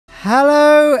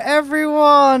Hello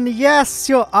everyone! Yes,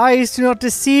 your eyes do not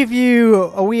deceive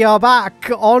you! We are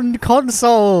back on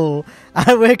console!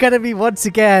 And we're going to be once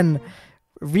again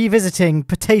revisiting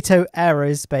Potato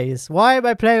Aerospace. Why am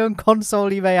I playing on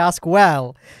console, you may ask?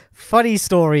 Well, funny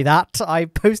story that I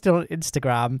posted on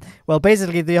Instagram. Well,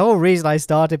 basically the whole reason I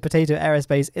started Potato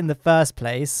Aerospace in the first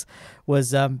place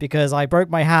was because I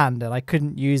broke my hand and I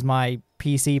couldn't use my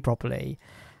PC properly.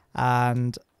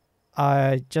 And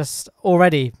I just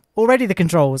already the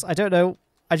controls. I don't know.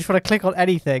 I just want to click on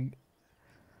anything.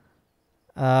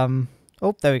 Oh,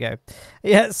 there we go.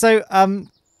 Yeah, so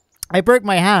I broke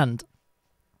my hand,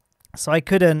 so I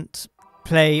couldn't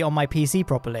play on my PC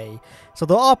properly. So I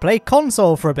thought I'll play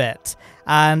console for a bit.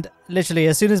 And literally,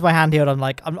 as soon as my hand healed, I'm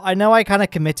like, I know I kind of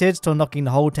committed to unlocking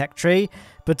the whole tech tree,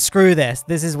 but screw this.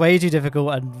 This is way too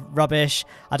difficult and rubbish.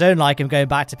 I don't like him going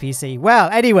back to PC. Well,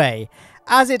 anyway.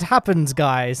 As it happens,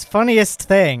 guys, funniest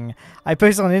thing, I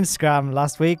posted on Instagram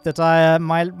last week that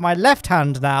my left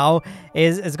hand now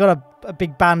has got a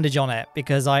big bandage on it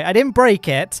because I didn't break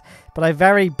it, but I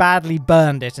very badly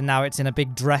burned it and now it's in a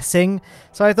big dressing.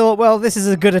 So I thought, well, this is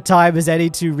as good a time as any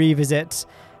to revisit.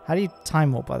 How do you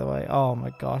time warp, by the way? Oh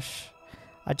my gosh.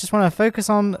 I just want to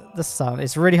focus on the sun.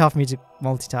 It's really hard for me to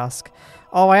multitask.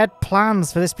 Oh, I had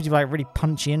plans for this to be like really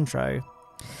punchy intro.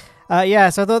 Yeah,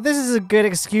 so I thought this is a good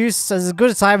excuse, as good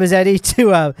a time as any,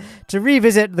 to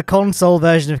revisit the console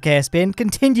version of KSP and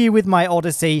continue with my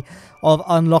odyssey of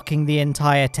unlocking the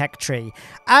entire tech tree.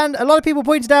 And a lot of people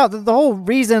pointed out that the whole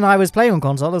reason I was playing on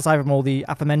console, aside from all the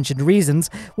aforementioned reasons,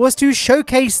 was to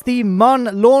showcase the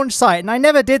MUN launch site. And I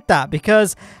never did that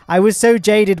because I was so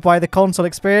jaded by the console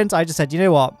experience. I just said, you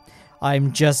know what?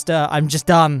 I'm just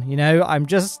done, you know? I'm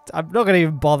not going to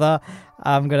even bother.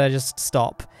 I'm going to just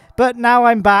stop. But now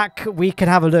I'm back, we can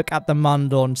have a look at the MUN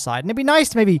launch site. And it'd be nice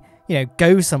to maybe, you know,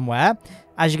 go somewhere.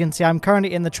 As you can see, I'm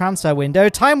currently in the transfer window.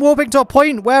 Time warping to a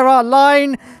point where our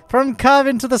line from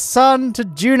Kerbin to the sun to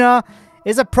Duna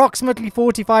is approximately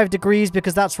 45 degrees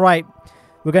because that's right.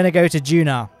 We're going to go to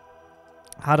Duna.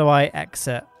 How do I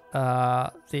exit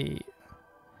Is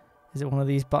it one of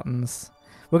these buttons?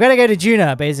 We're going to go to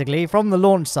Duna, basically, from the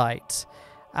launch site.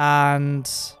 And...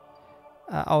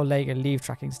 oh, there you go, leave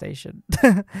tracking station.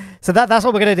 So that's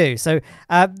what we're going to do. So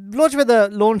launching with the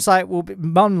launch site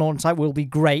MUN launch site will be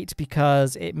great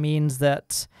because it means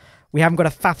that we haven't got to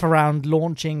faff around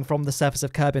launching from the surface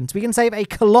of Kerbin. So we can save a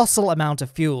colossal amount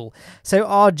of fuel. So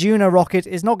our Duna rocket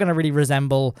is not going to really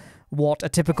resemble what a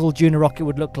typical Duna rocket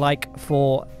would look like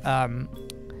for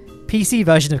PC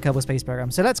version of Kerbal Space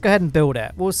Program. So let's go ahead and build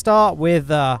it. We'll start with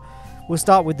the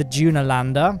Duna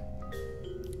lander.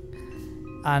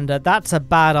 And that's a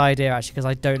bad idea, actually, because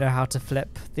I don't know how to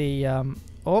flip the...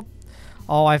 Oh,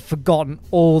 I've forgotten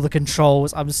all the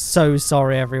controls. I'm so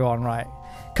sorry, everyone. Right.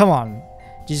 Come on. Do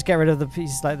you just get rid of the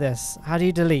pieces like this? How do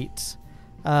you delete?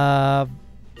 How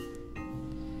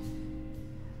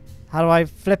do I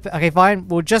flip it? Okay, fine.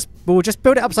 We'll just build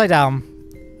it upside down.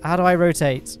 How do I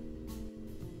rotate?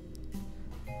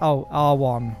 Oh,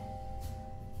 R1.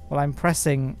 Well, I'm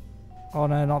pressing... Oh,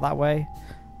 no, not that way.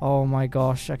 Oh my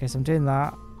gosh. Okay, so I'm doing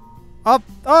that. Up!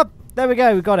 There we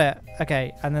go. We got it.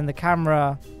 Okay, and then the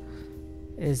camera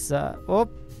is...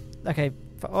 Okay.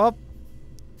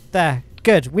 There.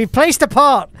 Good. We've placed a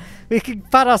part! We can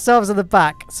pat ourselves on the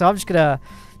back. So I'm just going to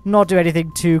not do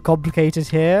anything too complicated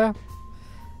here.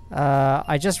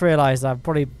 I just realized I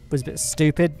probably was a bit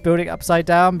stupid building it upside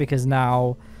down because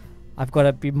now I've got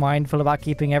to be mindful about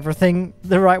keeping everything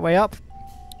the right way up.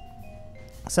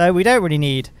 So we don't really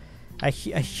need... A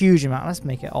huge amount. Let's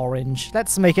make it orange.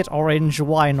 Let's make it orange.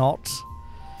 Why not?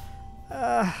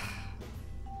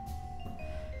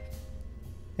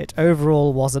 It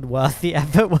overall wasn't worth the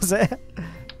effort, was it?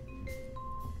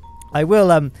 I will.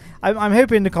 I'm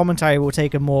hoping the commentary will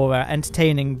take a more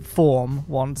entertaining form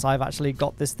once I've actually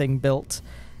got this thing built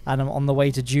and I'm on the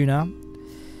way to Duna.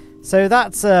 So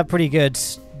that's a pretty good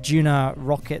Duna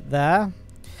rocket there.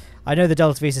 I know the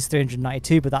Delta V is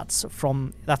 392, but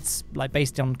that's like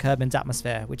based on Kerbin's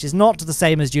atmosphere, which is not the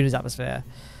same as Duna's atmosphere.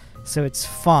 So it's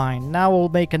fine. Now we'll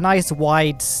make a nice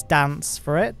wide stance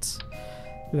for it.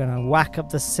 We're going to whack up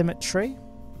the symmetry.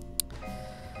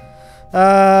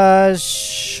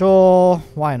 Sure,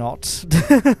 why not?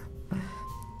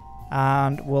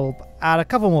 And we'll add a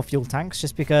couple more fuel tanks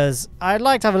just because I'd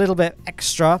like to have a little bit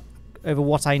extra over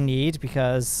what I need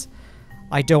because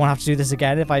I don't want to have to do this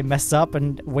again if I mess up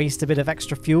and waste a bit of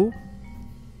extra fuel.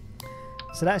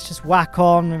 So let's just whack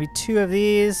on maybe 2 of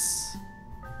these.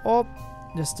 Or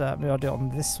just maybe I'll do it on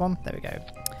this one. There we go.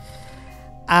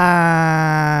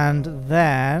 And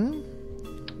then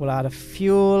we'll add a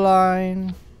fuel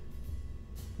line.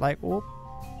 Like,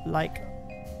 like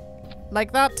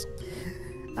that.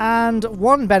 And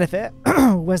one benefit,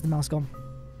 where's the mouse gone?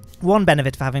 One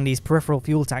benefit of having these peripheral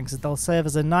fuel tanks is they'll serve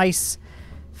as a nice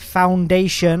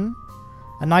foundation,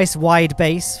 a nice wide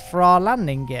base for our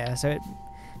landing gear. So it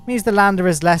means the lander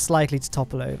is less likely to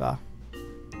topple over.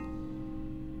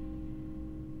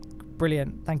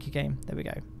 Brilliant. Thank you, game. There we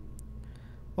go.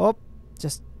 Oh,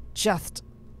 just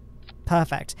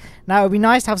perfect. Now, it would be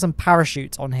nice to have some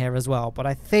parachutes on here as well, but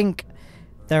I think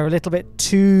they're a little bit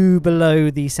too below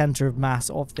the center of mass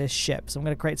of this ship. So I'm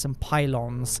going to create some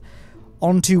pylons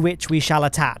onto which we shall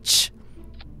attach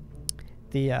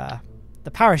the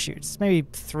parachutes. Maybe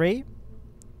 3.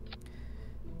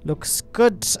 Looks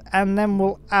good. And then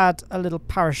we'll add a little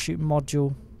parachute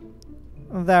module.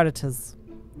 There it is.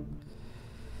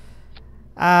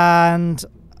 And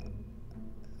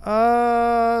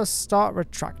start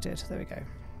retracted. There we go.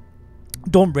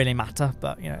 Don't really matter,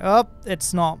 but you know, oh,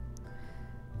 it's not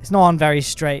on very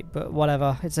straight, but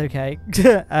whatever, it's okay.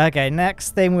 Okay,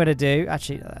 next thing we're gonna do,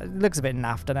 actually, it looks a bit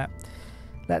naff, doesn't it?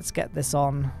 Let's get this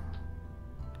on.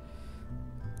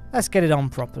 Let's get it on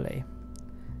properly.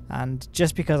 And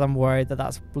just because I'm worried that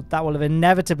that will have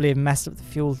inevitably messed up the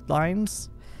fuel lines,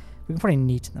 we can probably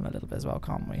neaten them a little bit as well,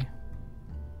 can't we?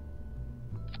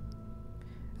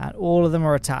 And all of them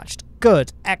are attached.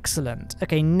 Good, excellent.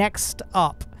 Okay, next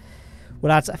up,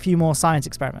 we'll add a few more science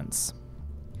experiments.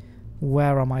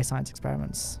 Where are my science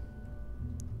experiments?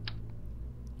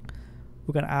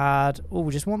 We're going to add... Oh,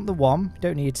 we just want the one.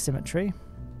 Don't need symmetry.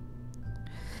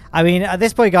 I mean, at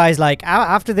this point, guys, like,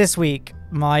 after this week,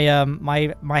 my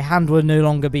my hand will no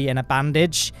longer be in a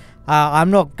bandage. I'm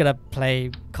not going to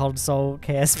play console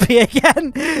KSP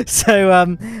again. So,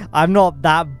 I'm not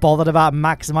that bothered about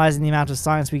maximizing the amount of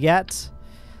science we get.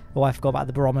 Oh, I forgot about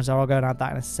the barometer. I'll go and add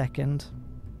that in a second.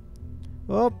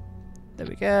 Oh, there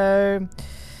we go.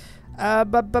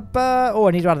 Oh,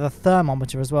 I need to add the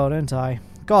thermometer as well, don't I?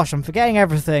 Gosh, I'm forgetting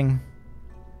everything.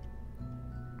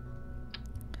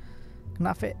 Can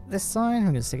that fit this side? I'm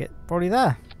going to stick it probably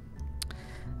there.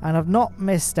 And I've not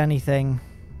missed anything.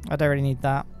 I don't really need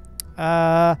that.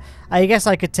 I guess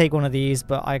I could take one of these,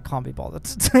 but I can't be bothered.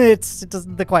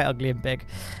 They're quite ugly and big.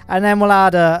 And then we'll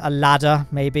add a ladder,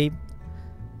 maybe.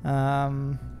 Oh,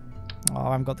 I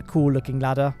haven't got the cool looking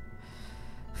ladder.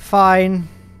 Fine.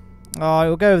 Oh,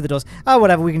 we'll go over the doors. Oh,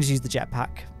 whatever. We can just use the jetpack.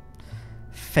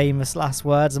 Famous last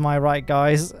words, am I right,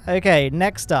 guys? Okay,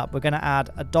 next up, we're going to add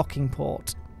a docking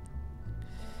port.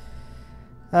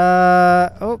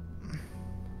 Oh.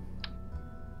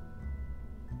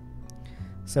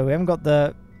 So we haven't got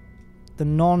the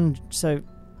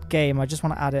game. I just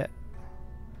want to add it.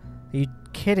 Are you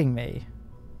kidding me?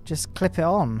 Just clip it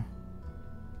on.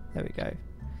 There we go.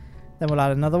 Then we'll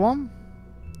add another one.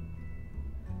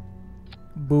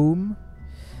 Boom.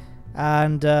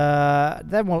 And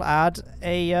then we'll add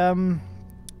a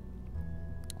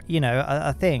you know,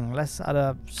 a thing. Let's add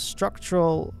a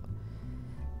structural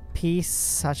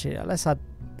piece. Actually, let's add,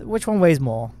 which one weighs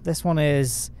more? This one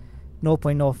is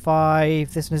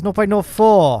 0.05. This one is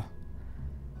 0.04.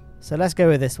 So let's go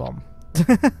with this one.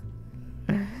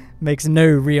 Makes no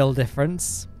real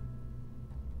difference.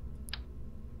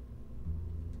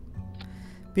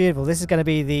 Beautiful. This is going to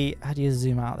be the... How do you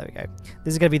zoom out? There we go.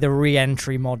 This is going to be the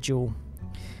re-entry module.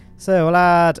 So we'll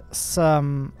add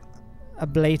some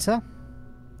ablator.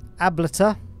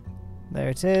 There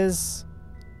it is.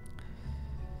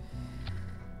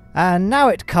 And now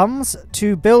it comes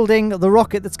to building the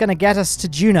rocket that's going to get us to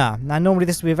Duna. Now, normally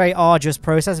this would be a very arduous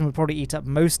process and would probably eat up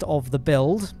most of the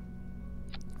build.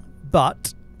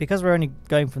 But because we're only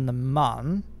going from the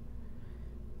Mun,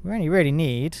 we only really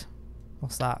need...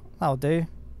 What's that? That'll do.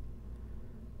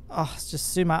 Oh, let's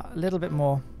just zoom out a little bit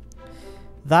more.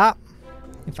 That.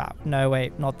 In fact, no,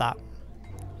 wait, not that.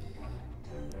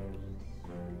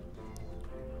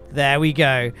 There we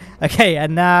go. Okay,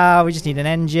 and now we just need an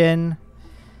engine.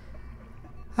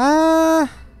 Yeah,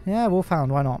 well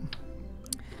found. Why not?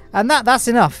 And that's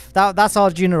enough. That's our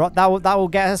Duna. That will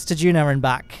get us to Duna and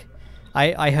back.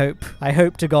 I hope. I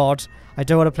hope to God. I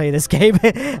don't want to play this game.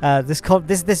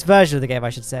 This version of the game, I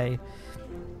should say.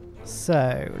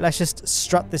 So let's just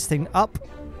strut this thing up.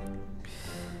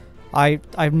 I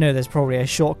know there's probably a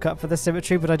shortcut for the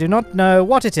symmetry, but I do not know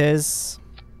what it is.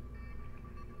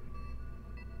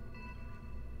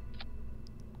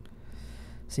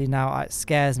 See, now it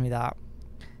scares me that.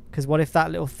 Because what if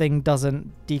that little thing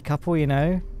doesn't decouple, you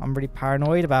know? I'm really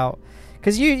paranoid about...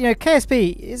 Because, you know,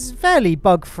 KSP is fairly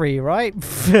bug-free, right?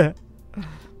 Let's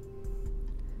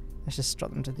just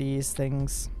strut them to these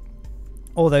things.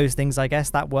 Or those things, I guess.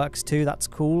 That works too. That's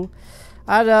cool.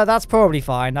 And that's probably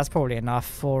fine. That's probably enough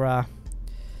for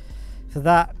for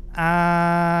that.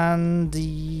 And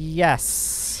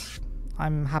yes,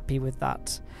 I'm happy with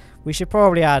that. We should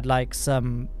probably add like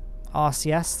some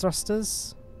RCS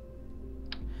thrusters.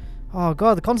 Oh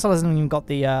god, the console hasn't even got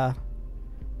the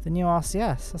new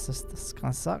RCS. This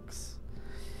kind of sucks.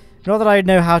 Not that I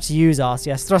know how to use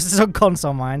RCS thrusters on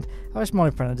console, mind. How much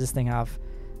monoprinter does this thing have?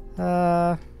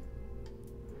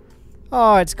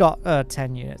 Oh, it's got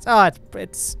 10 units. Oh,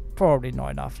 it's probably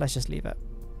not enough. Let's just leave it.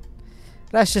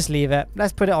 Let's just leave it.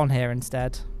 Let's put it on here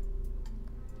instead.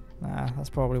 That's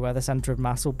probably where the center of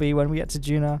mass will be when we get to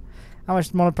Duna. How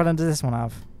much monopropellant does this one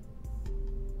have?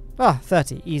 Ah,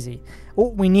 30. Easy. Oh,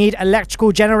 we need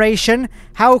electrical generation.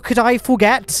 How could I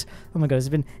forget? Oh my god, it's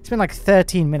been like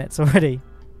 13 minutes already.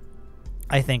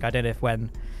 I think. I don't know if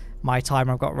when my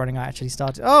timer I've got running I actually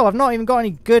started. Oh, I've not even got any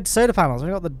good solar panels. I've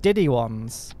got the Diddy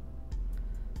ones.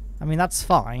 I mean, that's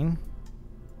fine.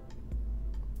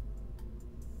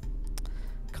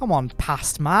 Come on,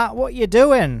 past Matt. What are you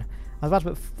doing? I was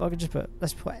about to put. I could just put.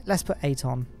 Let's put 8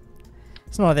 on.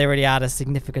 It's not like they really add a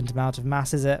significant amount of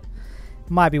mass, is it?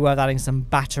 Might be worth adding some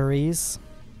batteries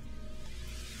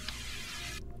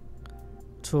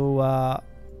to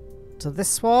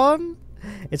this one.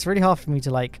 It's really hard for me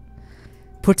to like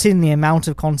put in the amount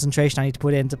of concentration I need to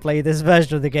put in to play this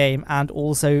version of the game and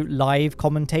also live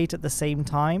commentate at the same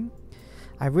time.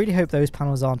 I really hope those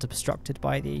panels aren't obstructed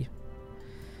by the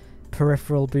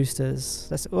peripheral boosters.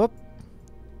 Let's whoop.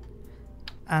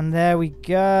 And there we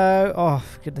go. Oh,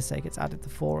 for goodness sake, it's added the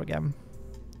 4 again.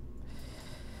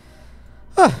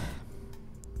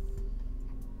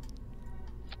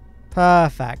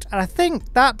 Perfect. And I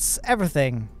think that's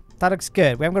everything. That looks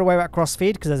good. We haven't got to worry about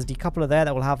crossfeed because there's a decoupler there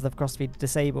that will have the crossfeed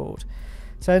disabled.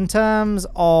 So in terms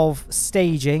of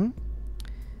staging,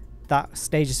 that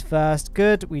stage is first.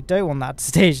 Good. We don't want that to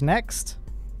stage next.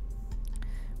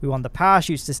 We want the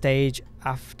parachutes to stage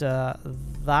after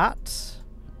that.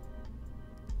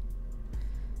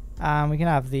 And we can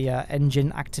have the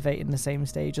engine activate in the same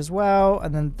stage as well.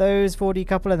 And then those 4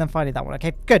 decoupler, and then finally that one.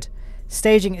 Okay, good.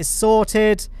 Staging is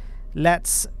sorted.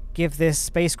 Let's give this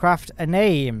spacecraft a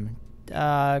name.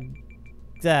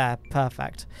 There,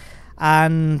 perfect.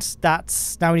 And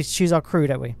that's... Now we need to choose our crew,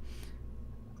 don't we?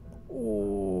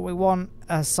 Ooh, we want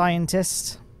a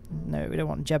scientist. No, we don't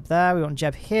want Jeb there. We want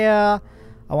Jeb here.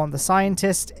 I want the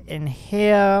scientist in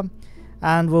here.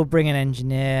 And we'll bring an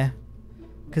engineer.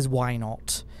 Because why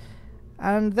not?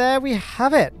 And there we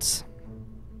have it.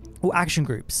 Oh, action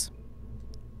groups.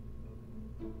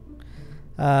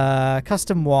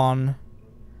 Custom 1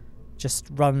 just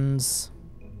runs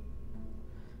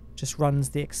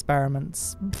the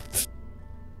experiments.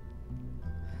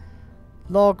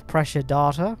 Log pressure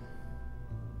data.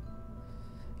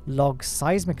 Log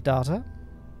seismic data.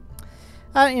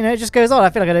 And you know, it just goes on.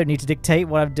 I feel like I don't need to dictate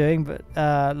what I'm doing, but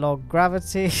log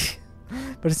gravity.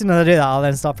 But as soon as I do that, I'll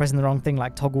then start pressing the wrong thing,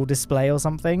 like toggle display or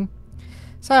something.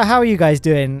 So how are you guys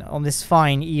doing on this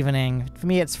fine evening? For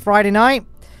me, it's Friday night.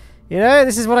 You know,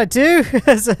 this is what I do.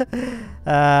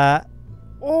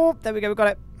 Oh, there we go. We got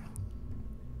it.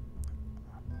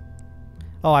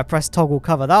 Oh, I pressed toggle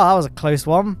cover. That was a close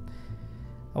one.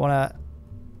 I want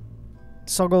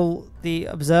to toggle the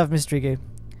observe mystery goo.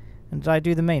 And did I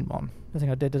do the main one? I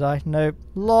think I did I? Nope.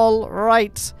 Lol.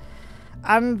 Right.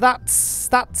 And that's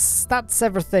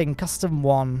everything. Custom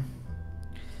 1.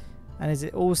 And is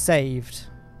it all saved?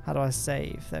 How do I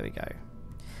save? There we go.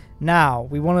 Now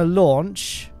we want to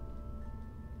launch.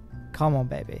 Come on,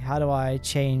 baby. How do I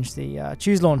change the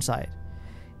choose launch site?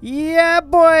 Yeah,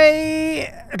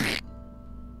 boy.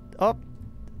 Oh,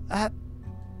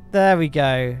 there we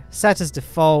go. Set as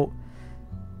default,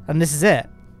 and this is it.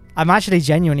 I'm actually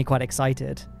genuinely quite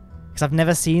excited because I've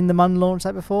never seen the MUN launch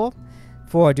site before.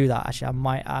 Before I do that, actually, I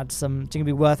might add some. It's gonna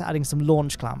be worth adding some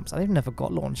launch clamps. I've never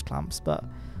got launch clamps, but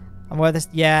I'm aware this.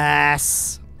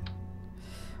 Yes.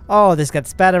 Oh, this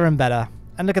gets better and better.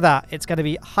 And look at that. It's going to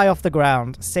be high off the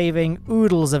ground, saving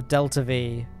oodles of delta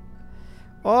V.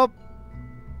 Oh,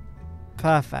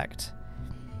 perfect.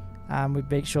 And we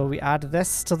make sure we add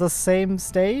this to the same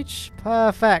stage.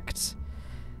 Perfect.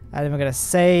 And then we're going to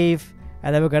save,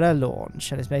 and then we're going to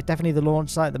launch. And it's definitely the launch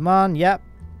site, the MUN. Yep.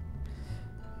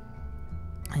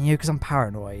 And you know, because I'm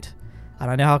paranoid,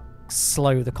 and I know how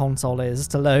slow the console is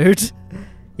to load.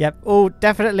 Yep. Oh,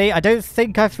 definitely. I don't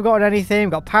think I've forgotten anything.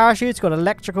 We've got parachutes, we've got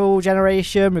electrical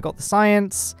generation, we've got the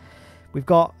science, we've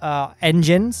got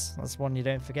engines. That's one you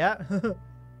don't forget.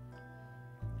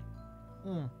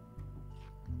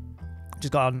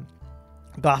 Just got a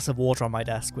glass of water on my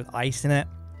desk with ice in it.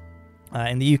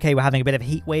 In the UK, we're having a bit of a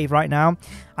heat wave right now.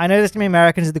 I know there's going to be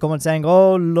Americans in the comments saying,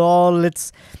 oh, lol,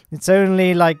 it's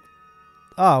only like...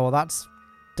 Oh, well, that's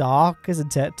dark,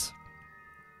 isn't it?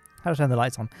 How to turn the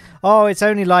lights on? Oh, it's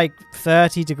only like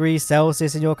 30 degrees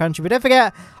Celsius in your country. But don't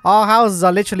forget, our houses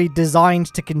are literally designed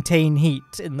to contain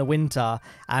heat in the winter.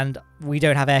 And we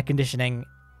don't have air conditioning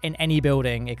in any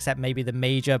building except maybe the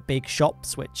major big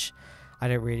shops, which I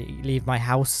don't really leave my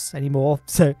house anymore.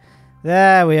 So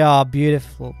there we are.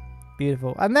 Beautiful.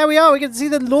 Beautiful. And there we are. We can see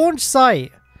the launch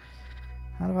site.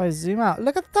 How do I zoom out?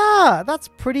 Look at that. That's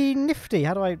pretty nifty.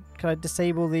 How do I... Can I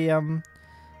disable the...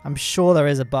 I'm sure there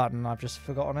is a button. I've just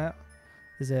forgotten it.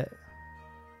 Is it?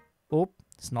 Oh,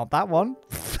 it's not that one.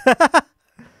 Is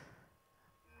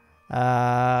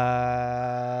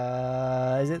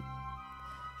it?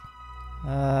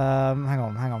 Hang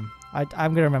on. I'm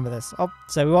going to remember this. Oh,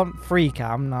 so we want free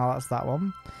cam. No, that's that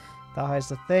one. That is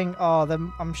the thing. Oh,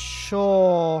 then I'm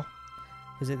sure...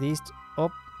 Is it these?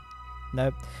 Oh,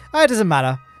 no. Oh, it doesn't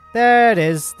matter. There it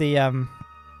is. The...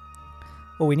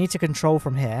 Oh, we need to control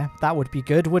from here. That would be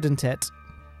good, wouldn't it?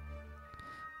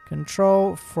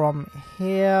 Control from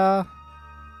here.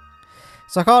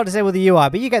 So I can't disable the UI,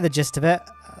 but you get the gist of it.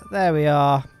 There we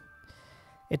are.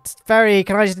 It's very...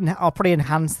 Can I just... I'll probably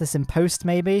enhance this in post,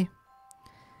 maybe.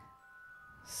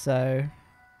 So...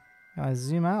 Can I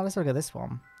zoom out? Let's look at this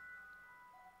one.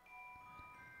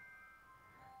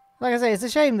 Like I say, it's a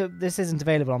shame that this isn't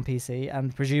available on PC,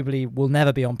 and presumably will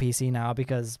never be on PC now,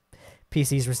 because...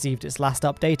 PC's received its last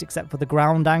update, except for the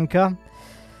ground anchor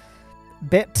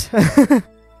bit.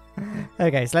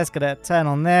 Okay, so let's get a turn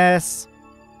on this.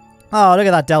 Oh, look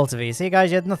at that Delta V. See, guys,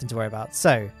 you had nothing to worry about.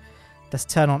 So, let's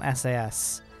turn on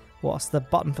SAS. What's the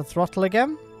button for throttle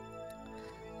again?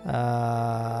 Not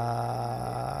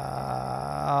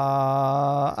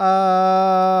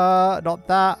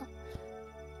that.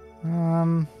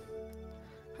 How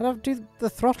do I do the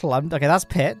throttle? Okay, that's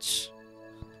pitch.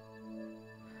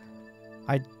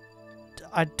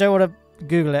 I don't want to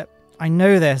Google it. I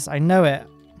know this. I know it.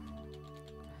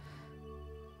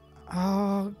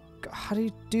 Oh, how do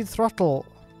you do throttle?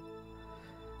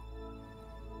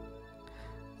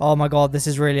 Oh my god, this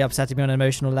is really upsetting me on an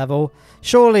emotional level.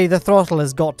 Surely the throttle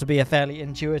has got to be a fairly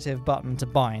intuitive button to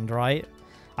bind, right?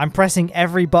 I'm pressing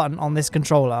every button on this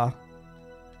controller.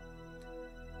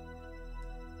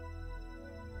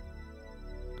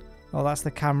 Oh, that's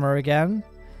the camera again.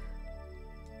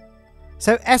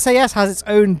 So SAS has its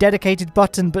own dedicated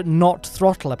button, but not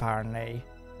throttle, apparently.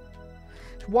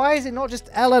 Why is it not just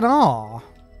L and R? Oh,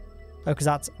 because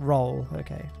that's roll.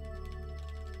 Okay.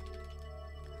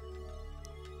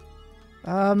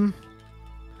 I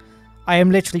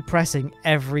am literally pressing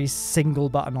every single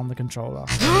button on the controller.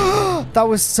 That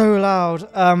was so loud.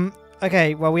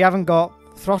 Okay, well, we haven't got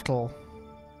throttle.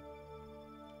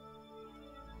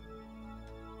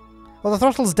 Well, the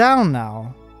throttle's down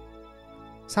now.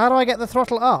 So how do I get the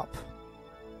throttle up?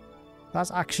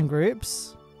 That's action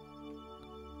groups.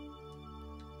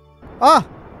 Ah!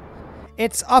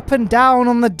 It's up and down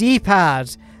on the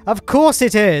D-pad. Of course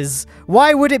it is.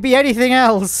 Why would it be anything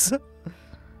else?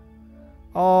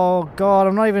 Oh god,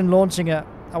 I'm not even launching it.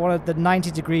 I wanted the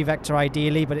 90-degree vector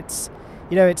ideally, but it's,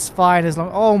 you know, it's fine as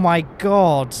long... Oh my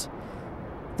god.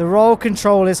 The roll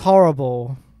control is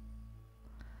horrible.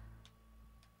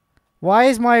 Why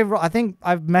is my... I think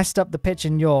I've messed up the pitch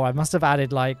and yaw. I must have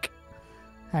added, like...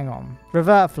 Hang on.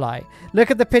 Revert flight.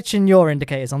 Look at the pitch and yaw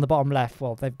indicators on the bottom left.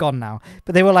 Well, they've gone now.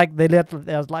 But they were like... They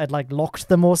like locked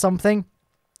them or something.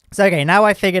 So, okay, now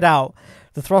I figured out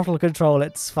the throttle control.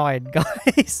 It's fine,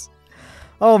 guys.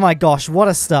 Oh my gosh, what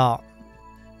a start.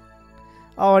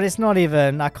 Oh, and it's not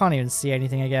even... I can't even see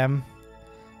anything again.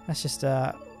 Let's just...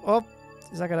 Oh,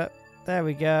 is that gonna... There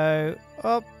we go.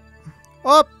 Oh.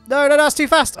 Oh, no, that's too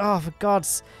fast. Oh, for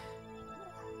God's...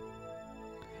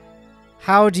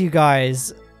 How do you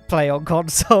guys play on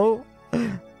console?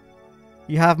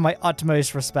 You have my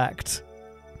utmost respect.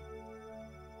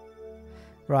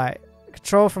 Right.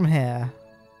 Control from here.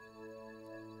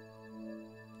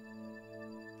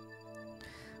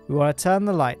 We want to turn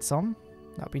the lights on.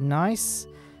 That'd be nice.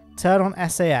 Turn on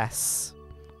SAS.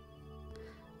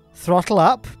 Throttle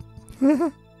up.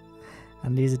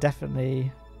 And these are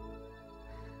definitely...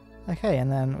 Okay,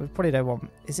 and then we probably don't want...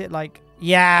 Is it like...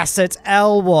 Yeah, so it's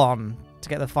L1 to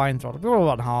get the fine throttle. We probably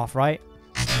want half, right?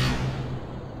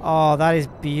 Oh, that is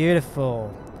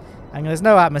beautiful. And there's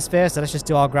no atmosphere, so let's just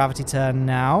do our gravity turn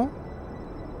now.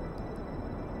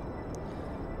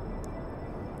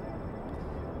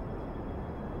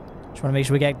 Just want to make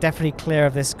sure we get definitely clear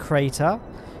of this crater.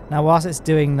 Now, whilst it's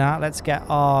doing that, let's get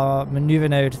our maneuver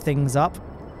node things up.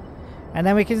 And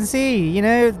then we can see, you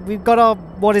know, we've got our,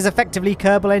 what is effectively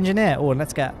Kerbal Engineer. Oh, and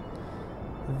let's get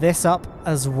this up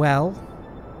as well.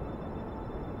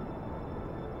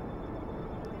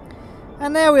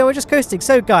 And there we are, we're just coasting.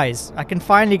 So guys, I can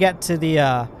finally get to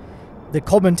the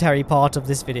commentary part of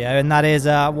this video, and that is,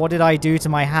 what did I do to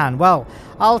my hand? Well,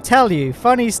 I'll tell you.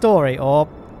 Funny story, or...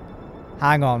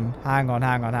 Hang on.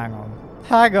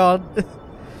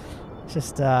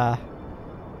 Just, you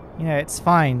know, it's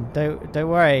fine. Don't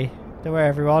worry. Don't worry,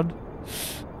 everyone.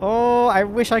 Oh, I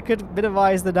wish I could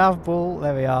minimize the nav ball.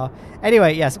 There we are.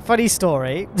 Anyway, yes, funny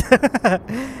story.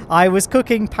 I was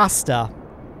cooking pasta.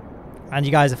 And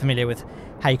you guys are familiar with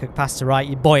how you cook pasta, right?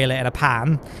 You boil it in a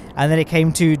pan. And then it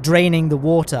came to draining the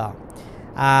water.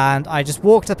 And I just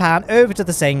walked the pan over to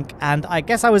the sink. And I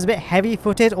guess I was a bit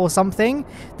heavy-footed or something.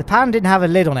 The pan didn't have a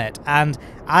lid on it. And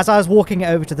as I was walking it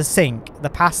over to the sink, the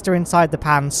pasta inside the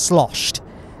pan sloshed.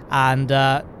 And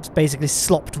just basically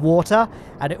slopped water.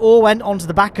 And it all went onto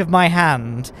the back of my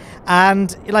hand.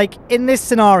 And, like, in this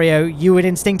scenario, you would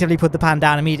instinctively put the pan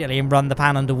down immediately and run the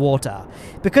pan underwater.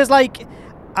 Because, like...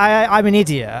 I'm an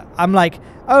idiot. I'm like,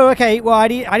 oh, okay, well, I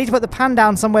need to put the pan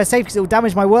down somewhere safe because it will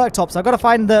damage my worktop, so I've got to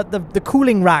find the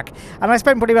cooling rack. And I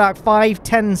spent probably about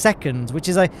 5-10 seconds, which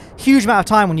is a huge amount of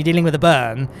time when you're dealing with a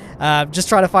burn, just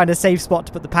trying to find a safe spot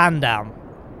to put the pan down.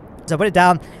 So I put it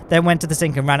down, then went to the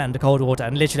sink and ran it under cold water,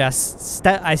 and literally I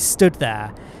stood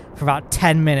there for about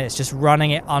 10 minutes just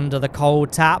running it under the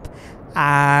cold tap.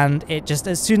 And it just,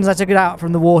 as soon as I took it out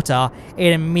from the water,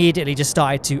 it immediately just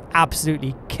started to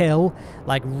absolutely kill,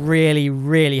 like really,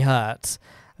 really hurt.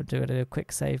 I'll do a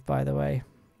quick save, by the way.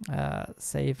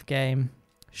 Save game,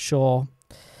 sure.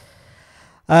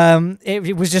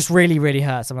 It was just really, really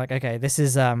hurt. So I'm like, okay, this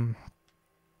is not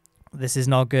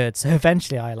good. So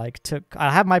eventually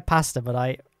I had my pasta,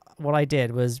 but what I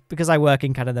did was, because I work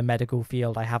in kind of the medical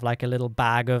field, I have like a little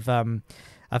bag of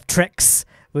tricks,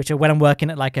 which are when I'm working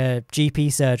at like a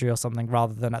GP surgery or something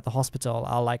rather than at the hospital,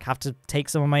 I'll like have to take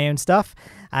some of my own stuff.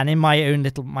 And in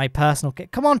my personal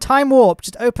kit, come on, time warp,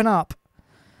 just open up.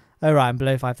 Oh, right, I'm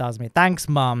below 5,000 meters. Thanks,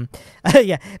 mum.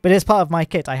 Yeah, but as part of my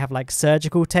kit, I have like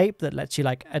surgical tape that lets you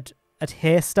like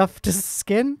adhere stuff to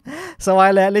skin. So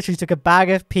I literally took a bag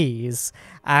of peas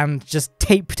and just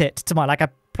taped it to I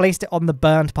placed it on the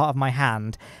burned part of my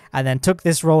hand, and then took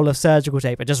this roll of surgical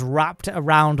tape and just wrapped it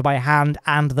around my hand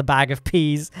and the bag of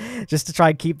peas just to try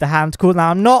and keep the hand cool.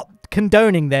 Now, I'm not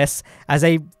condoning this as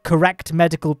a correct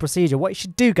medical procedure. What you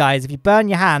should do, guys, if you burn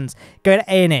your hands, go to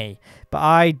A&E. But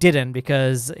I didn't,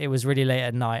 because it was really late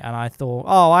at night, and I thought,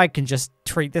 oh, I can just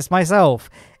treat this myself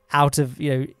out of,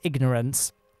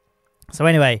 ignorance. So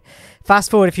anyway,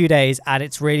 fast forward a few days, and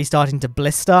it's really starting to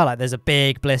blister. Like, there's a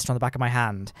big blister on the back of my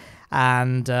hand.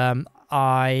 And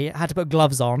I had to put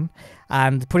gloves on,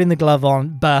 and putting the glove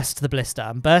on burst the blister.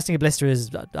 And bursting a blister is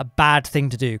a bad thing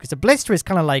to do, because a blister is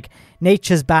kind of like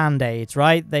nature's band-aids,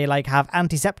 right? They like have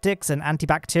antiseptics and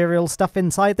antibacterial stuff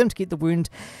inside them to keep the wound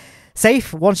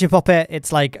safe. Once you pop it,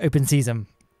 it's like open season.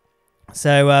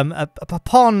 So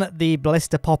upon the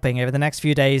blister popping over the next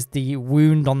few days, the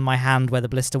wound on my hand where the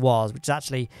blister was, which is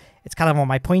actually, it's kind of on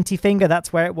my pointy finger,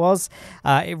 that's where it was,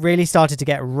 it really started to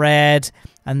get red,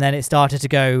 and then it started to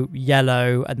go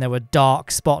yellow, and there were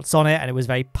dark spots on it, and it was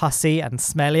very pussy and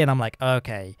smelly, and I'm like,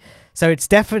 okay, so it's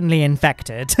definitely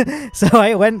infected.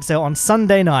 So on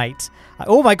Sunday night,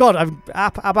 oh my god, I'm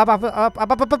about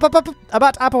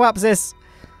apoapsis.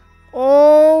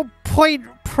 Oh, point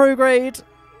prograde.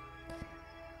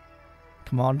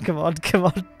 Come on. How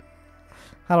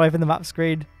do I open the map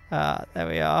screen? There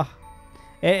we are.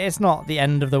 It's not the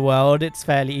end of the world. It's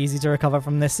fairly easy to recover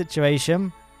from this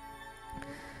situation.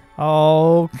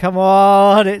 Oh, come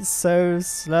on. It's so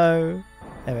slow.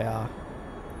 There we are.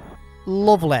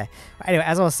 Lovely. Anyway,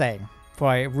 as I was saying, before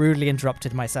I rudely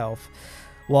interrupted myself,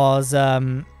 was...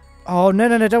 oh,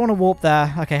 no, don't want to warp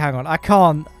there. Okay, hang on. I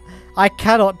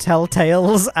cannot tell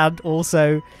tales and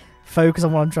also focus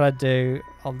on what I'm trying to do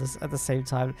at the same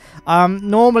time.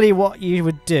 Normally what you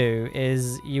would do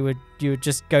is you would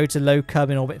just go to low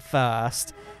Kerbin orbit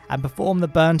first and perform the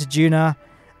burn to Duna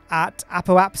at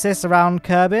apoapsis around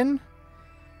Kerbin,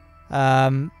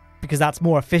 because that's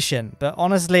more efficient. But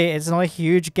honestly, it's not a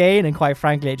huge gain, and quite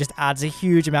frankly, it just adds a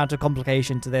huge amount of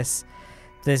complication to this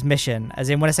mission. As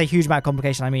in, when I say huge amount of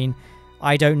complication, I mean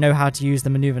I don't know how to use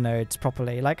the maneuver nodes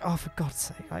properly. Like, oh, for God's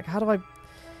sake, like, how do I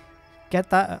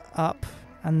get that up?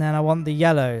 And then I want the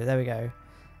yellow. There we go.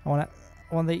 I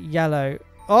want the yellow.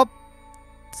 Oh!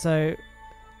 So,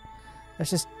 let's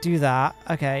just do that.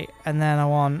 Okay. And then I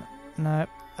want... No.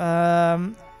 So I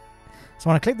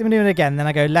want to click the maneuver again. Then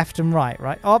I go left and right.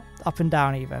 Right? Up and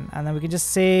down even. And then we can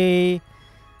just see...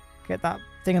 Get that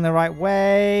thing in the right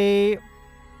way.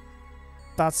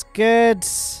 That's good.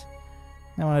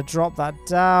 Then I want to drop that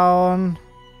down.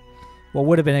 what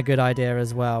would have been a good idea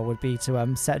as well would be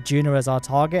to set Duna as our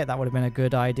target. That would have been a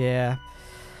good idea.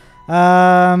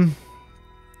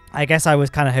 I guess I was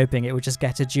kind of hoping it would just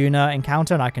get a Duna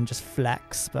encounter and I can just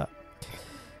flex, but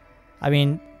I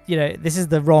mean, you know, this is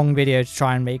the wrong video to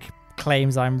try and make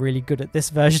claims I'm really good at this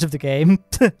version of the game.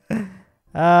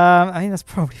 I think that's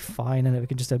probably fine, and we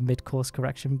can just do a mid-course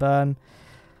correction burn.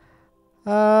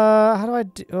 How do I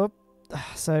do... Oh,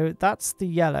 so that's the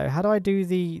yellow. How do I do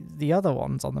the other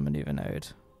ones on the maneuver node?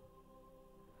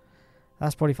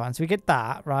 That's probably fine. So we get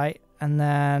that, right? And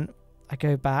then I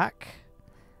go back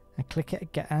and click it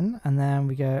again, and then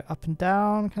we go up and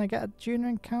down. Can I get a Duna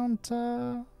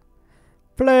encounter?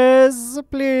 Please,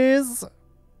 please.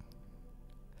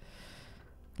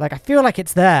 Like, I feel like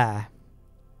it's there.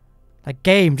 Like,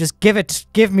 game, just give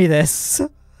me this.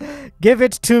 Give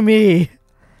it to me.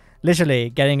 Literally,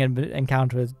 getting an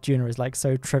encounter with Duna is like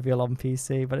so trivial on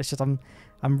PC, but it's just I'm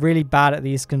really bad at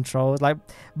these controls. Like,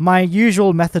 my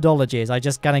usual methodology is I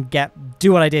just kind of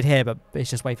do what I did here, but it's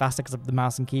just way faster because of the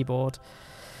mouse and keyboard.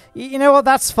 You know what?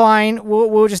 That's fine.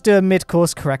 We'll just do a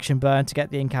mid-course correction burn to get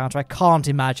the encounter. I can't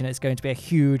imagine it's going to be a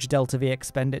huge Delta V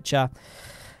expenditure.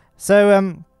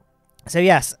 So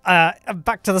yes,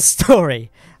 back to the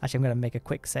story. Actually, I'm going to make a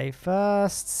quick save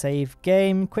first. Save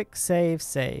game, quick save,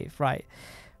 save. Right.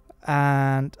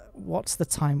 And what's the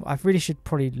time? I really should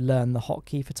probably learn the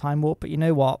hotkey for time warp, but you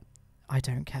know what? I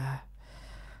don't care.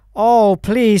 Oh,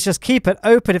 please just keep it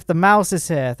open if the mouse is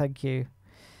here. Thank you.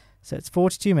 So it's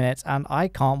 42 minutes, and I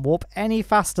can't warp any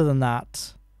faster than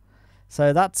that.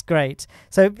 So that's great.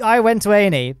 So I went to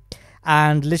A&E,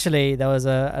 and literally there was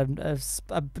a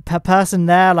person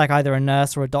there, like either a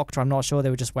nurse or a doctor. I'm not sure. They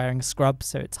were just wearing scrubs,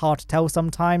 so it's hard to tell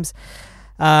sometimes.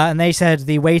 And they said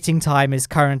the waiting time is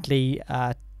currently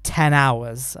 10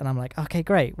 hours. And I'm like, okay,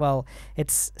 great. Well,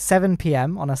 it's 7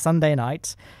 p.m. on a Sunday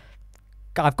night.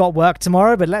 I've got work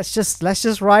tomorrow, but let's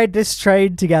just ride this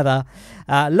train together.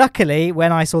 Luckily,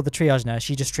 when I saw the triage nurse,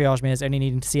 she just triaged me as only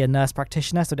needing to see a nurse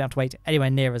practitioner, so I don't have to wait anywhere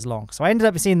near as long. So I ended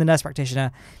up seeing the nurse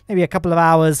practitioner maybe a couple of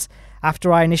hours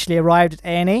after I initially arrived at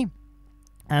A&E.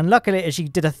 And luckily, she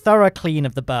did a thorough clean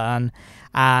of the burn,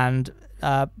 and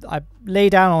I lay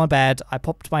down on a bed. I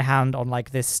popped my hand on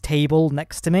like this table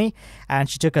next to me, and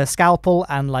she took a scalpel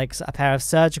and like a pair of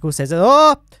surgical scissors.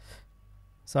 Oh,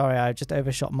 sorry, I just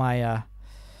overshot my.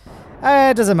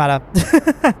 It doesn't matter.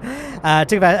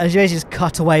 She basically just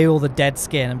cut away all the dead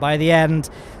skin, and by the end,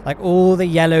 like all the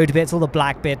yellowed bits, all the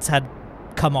black bits had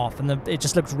come off, and it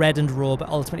just looked red and raw, but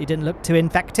ultimately didn't look too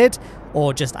infected,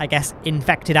 or just, I guess,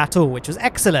 infected at all, which was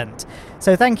excellent.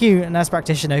 So thank you, nurse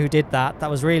practitioner, who did that. That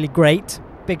was really great.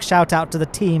 Big shout out to the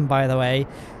team, by the way.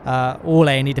 All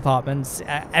A&E departments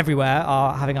everywhere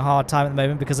are having a hard time at the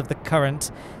moment because of the current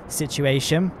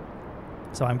situation.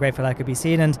 So I'm grateful I could be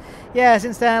seen. And yeah,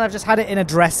 since then I've just had it in a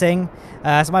dressing.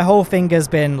 So my whole finger's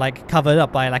been like covered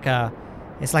up by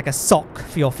it's like a sock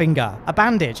for your finger, a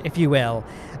bandage, if you will.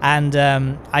 And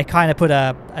I kind of put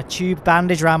a tube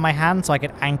bandage around my hand so I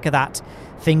could anchor that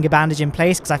finger bandage in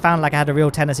place, because I found like I had a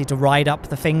real tendency to ride up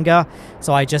the finger.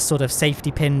 So I just sort of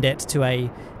safety pinned it to a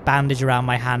bandage around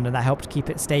my hand, and that helped keep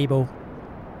it stable.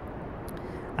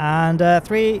 And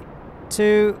 3,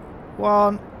 2,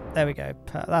 1. There we go.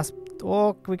 That's...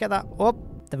 Oh, can we get that? Oh,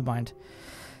 never mind.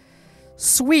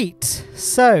 Sweet.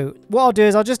 So what I'll do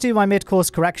is I'll just do my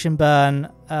mid-course correction burn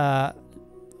on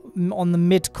the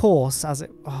mid-course as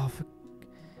it... Oh,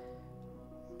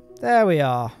 there we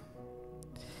are.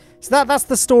 So that's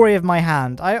the story of my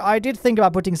hand. I did think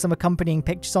about putting some accompanying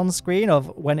pictures on screen of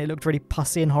when it looked really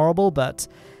pussy and horrible, but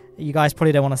you guys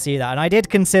probably don't want to see that. And I did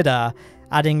consider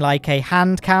adding like a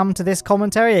hand cam to this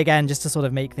commentary, again, just to sort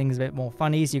of make things a bit more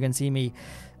funny, so you can see me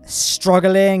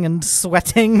struggling and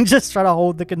sweating, just trying to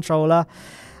hold the controller.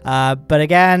 But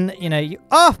again, you know,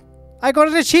 oh, I got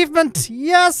an achievement.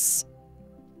 Yes.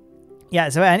 Yeah.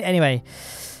 So anyway,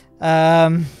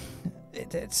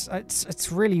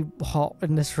 it's really hot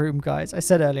in this room, guys. I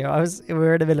said earlier we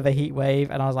were in the middle of a heat wave,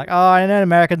 and I was like, oh, I know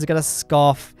Americans are gonna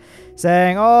scoff,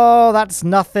 saying, oh, that's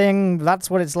nothing.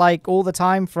 That's what it's like all the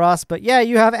time for us. But yeah,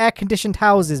 you have air-conditioned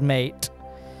houses, mate,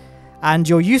 and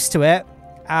you're used to it.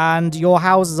 And your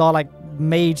houses are like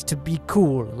made to be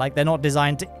cool. Like they're not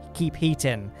designed to keep heat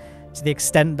in to the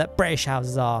extent that British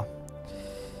houses are.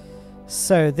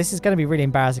 So this is going to be really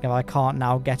embarrassing if I can't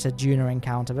now get a Duna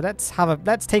encounter. But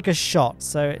let's take a shot.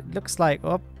 So it looks like,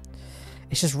 oh,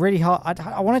 it's just really hard.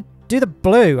 I want to do the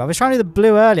blue. I was trying to do the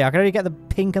blue earlier. I can only get the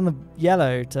pink and the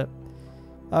yellow to...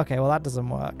 Okay, well that doesn't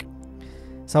work.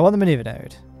 So I want the maneuver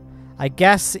node. I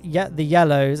guess the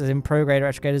yellows, as in prograde or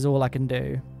retrograde, is all I can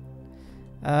do.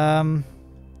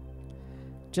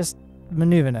 Just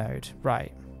maneuver node,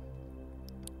 right.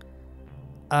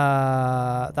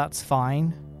 That's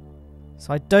fine.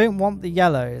 So I don't want the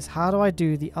yellows. How do I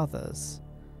do the others?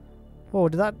 Oh,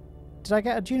 did I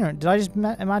get a Duna? Did I just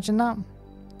imagine that?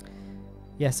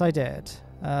 Yes, I did.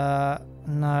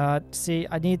 No, see,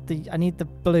 I need the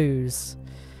blues.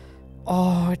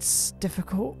 Oh, it's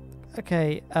difficult.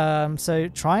 Okay, so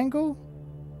triangle?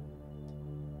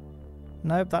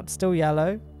 Nope, that's still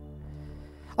yellow.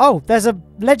 Oh, there's a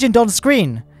legend on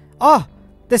screen. Oh,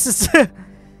 this is...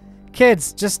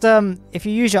 Kids, just if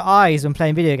you use your eyes when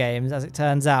playing video games, as it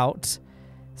turns out,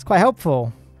 it's quite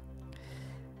helpful.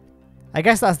 I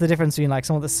guess that's the difference between like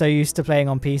someone that's so used to playing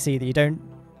on PC that you don't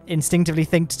instinctively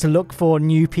think to look for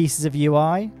new pieces of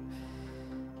UI.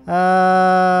 That's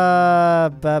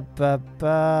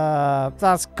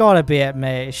gotta be it,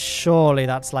 mate. Surely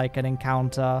that's like an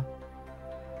encounter.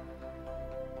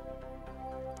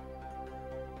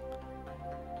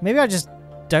 Maybe I just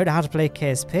don't know how to play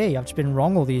KSP. I've just been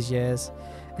wrong all these years.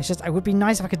 It's just, it would be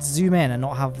nice if I could zoom in and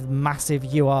not have massive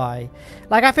UI.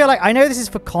 Like, I feel like, I know this is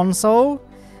for console.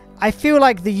 I feel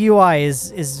like the UI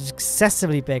is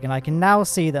excessively big, and I can now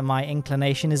see that my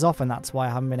inclination is off, and that's why I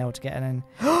haven't been able to get it in.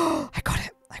 I got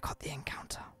it. I got the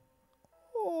encounter.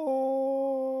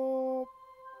 Oh,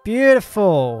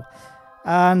 beautiful.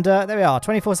 And there we are,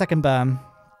 24-second burn.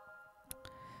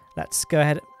 Let's go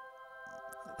ahead.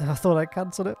 I thought I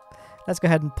cancelled it. Let's go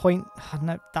ahead and point.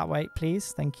 No, that way,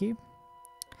 please. Thank you.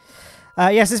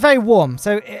 Yes, it's very warm.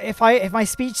 So if my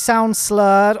speech sounds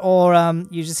slurred or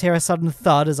you just hear a sudden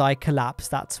thud as I collapse,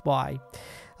 that's why.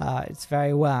 It's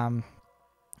very warm.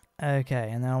 Okay,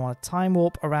 and then I want to time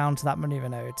warp around to that maneuver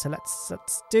node. So let's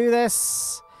do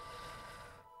this.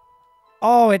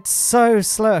 Oh, it's so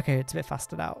slow. Okay, it's a bit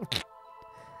faster now.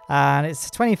 And it's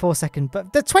 24-second,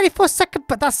 but the 24-second,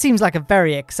 but that seems like a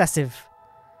very excessive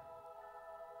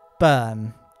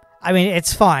burn. I mean,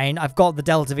 it's fine. I've got the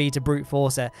Delta V to brute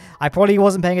force it. I probably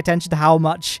wasn't paying attention to how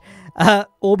much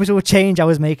orbital change I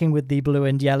was making with the blue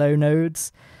and yellow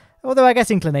nodes. Although I guess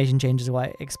inclination changes are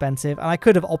quite expensive. And I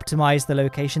could have optimized the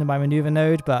location of my maneuver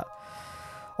node, but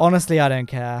honestly, I don't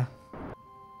care.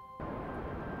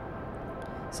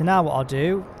 So now what I'll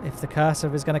do, if the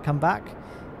cursor is going to come back,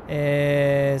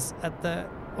 is at the...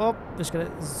 Oh, just going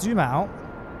to zoom out.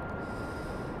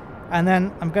 And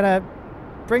then I'm going to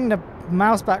bring the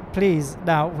mouse back, please.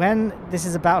 Now, when this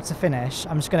is about to finish,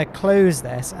 I'm just going to close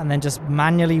this and then just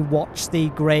manually watch the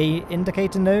grey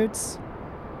indicator nodes.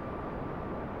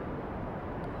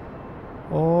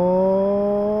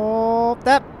 Oh,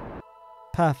 that.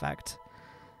 Perfect.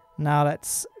 Now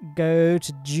let's go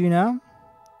to Duna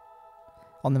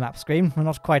on the map screen. We're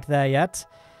not quite there yet.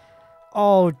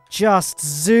 Oh, just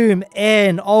zoom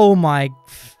in. Oh my.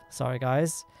 Sorry,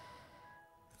 guys.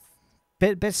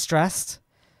 Bit stressed.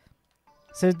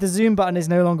 So the zoom button is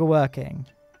no longer working.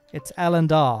 It's L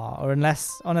and R, or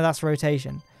unless... Oh no, that's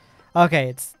rotation. Okay,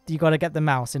 it's you got to get the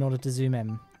mouse in order to zoom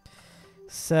in.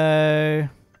 So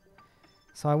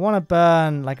I want to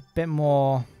burn like a bit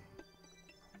more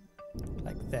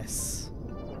like this.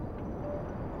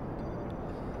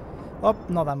 Oh,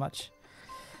 not that much.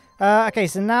 Okay,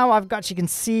 so now I've actually can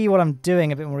see what I'm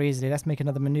doing a bit more easily. Let's make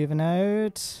another maneuver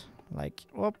node. Like,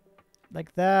 whoop,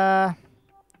 like there.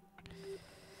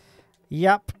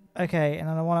 Yep. Okay, and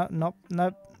then I want to...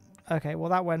 Nope. Okay, well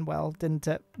that went well, didn't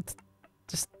it?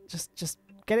 Just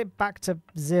get it back to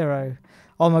 0.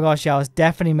 Oh my gosh, yeah, I was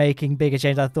definitely making bigger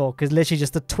change than I thought, because literally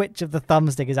just the twitch of the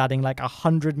thumbstick is adding like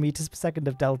 100 meters per second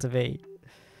of delta V.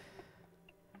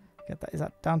 Get that? Is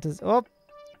that down to... Oh,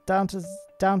 down to...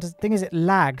 Thing is, it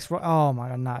lags. Oh my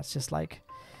god, no, it's just like...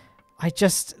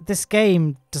 This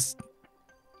game just...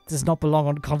 does not belong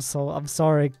on console. I'm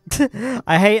sorry.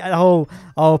 I hate the whole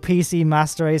PC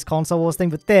Master Race console wars thing,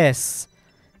 but this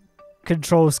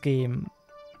control scheme,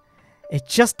 it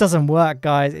just doesn't work,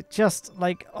 guys. It just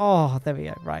like, oh, there we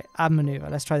go. Right, add maneuver.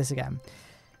 Let's try this again.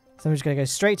 So I'm just going to go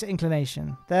straight to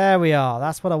inclination. There we are.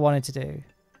 That's what I wanted to do.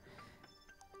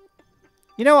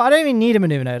 You know what? I don't even need a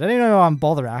maneuver node. I don't even know why I'm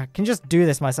bothering. I can just do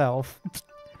this myself.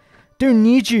 Don't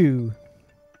need you.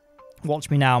 Watch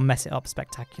me now mess it up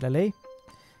spectacularly.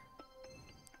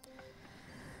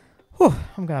 Whew,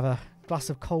 I'm going to have a glass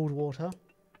of cold water.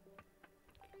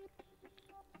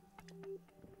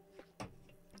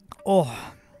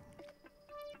 Oh.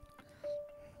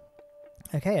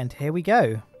 Okay, and here we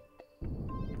go.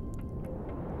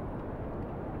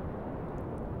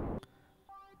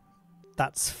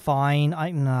 That's fine.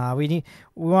 I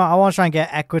want to try and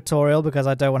get equatorial because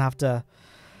I don't want to have to...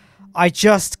 I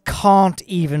just can't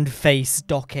even face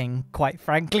docking, quite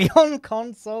frankly, on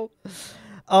console.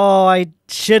 Oh, I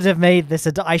should have made this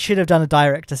I should have done a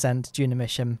direct ascent Duna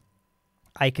mission.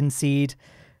 I concede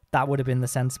that would have been the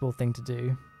sensible thing to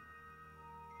do.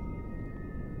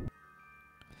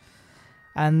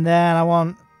 And then I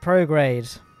want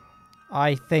prograde.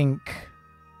 I think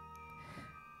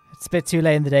it's a bit too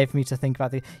late in the day for me to think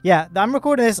about the... Yeah, I'm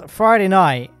recording this Friday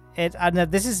night. And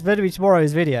this is going to be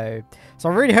tomorrow's video. So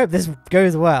I really hope this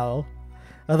goes well.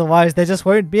 Otherwise, there just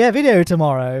won't be a video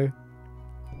tomorrow.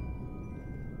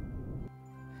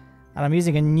 And I'm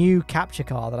using a new capture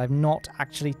card that I've not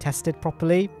actually tested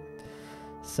properly.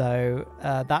 So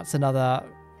that's another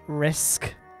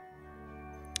risk.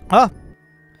 Oh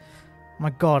my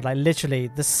god, like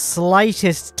literally the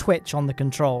slightest twitch on the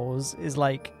controls is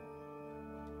like...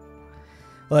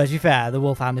 Well, to be fair, the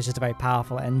Wolfhound is just a very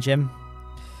powerful engine.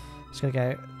 Just gonna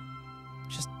go...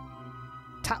 Just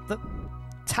tap the...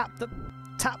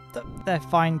 They're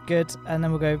fine, good. And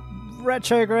then we'll go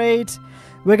retrograde.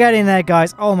 We're getting there,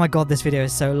 guys. Oh my god, this video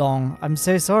is so long. I'm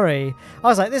so sorry. I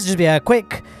was like, this should be a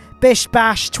quick bish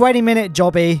bash 20-minute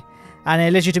jobby. And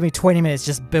it literally took me 20 minutes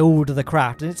to just build the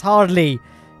craft. And it's hardly...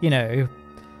 You know,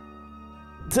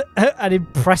 an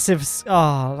impressive...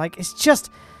 Oh, like, it's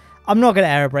just... I'm not going to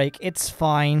air brake. It's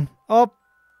fine. Oh,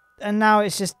 and now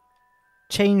it's just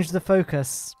changed the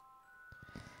focus.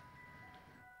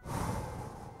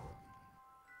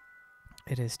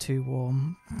 It is too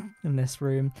warm in this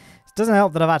room. It doesn't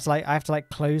help that I have to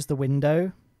close the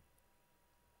window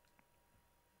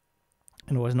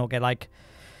in order to not get, like,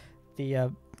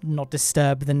 the... not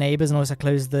disturb the neighbours, and also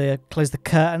close the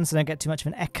curtains so I don't get too much of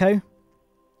an echo. And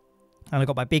I've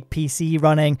got my big PC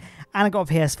running, and I've got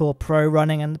a PS4 Pro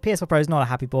running, and the PS4 Pro is not a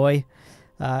happy boy.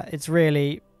 It's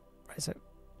really... So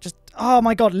just... Oh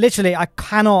my god, literally, I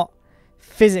cannot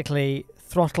physically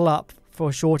throttle up for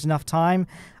a short enough time,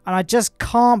 and I just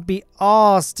can't be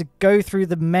arsed to go through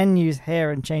the menus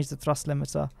here and change the thrust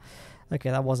limiter.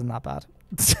 Okay, that wasn't that bad.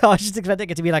 So I just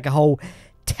expected it to be like a whole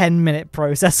 10-minute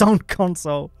process on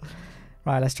console.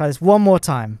 Right, let's try this one more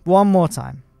time. One more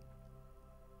time.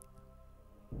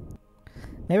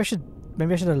 Maybe I should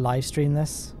have live streamed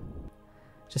this,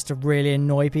 just to really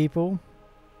annoy people.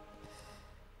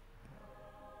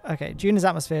 Okay, Duna's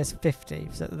atmosphere is 50,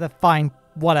 so they're fine.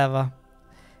 Whatever,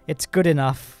 it's good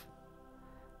enough.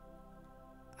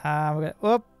 We're gonna...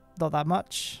 Whoop, not that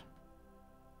much.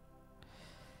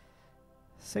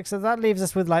 6, so that leaves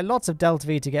us with like lots of delta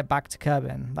V to get back to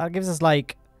Kerbin. That gives us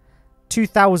like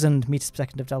 2,000 meters per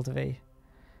second of delta V.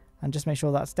 And just make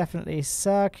sure that's definitely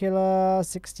circular,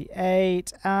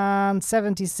 68 and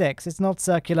 76. It's not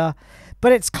circular,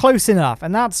 but it's close enough.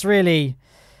 And that's really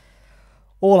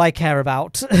all I care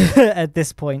about at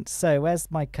this point. So where's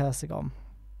my cursor gone?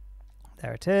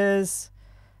 There it is.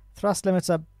 Thrust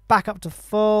limiter back up to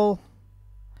full.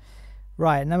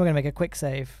 Right, and then we're going to make a quick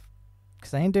save,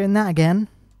 because I ain't doing that again.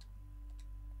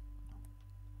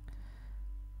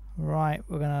 Right,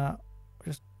 we're gonna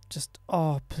just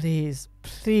oh please,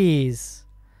 please.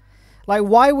 Like,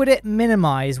 why would it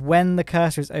minimize when the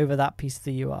cursor is over that piece of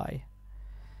the UI?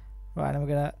 Right, and we're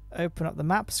gonna open up the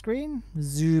map screen,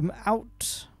 zoom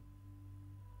out,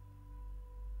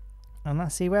 and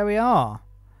let's see where we are.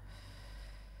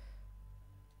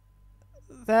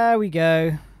 There we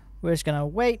go. We're just gonna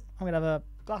wait. I'm gonna have a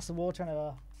glass of water and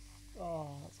a...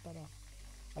 Oh, that's better.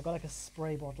 I've got like a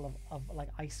spray bottle of like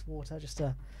ice water just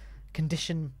to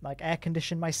condition, like air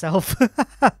condition myself.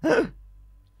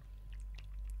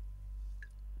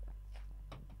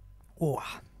 Oh,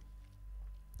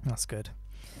 that's good.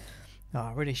 Oh,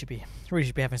 I really should be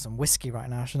having some whiskey right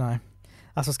now, shouldn't I?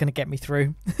 That's what's gonna get me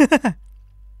through. Don't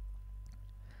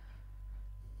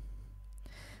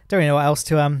really know what else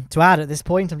to add at this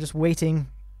point. I'm just waiting.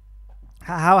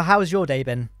 How's your day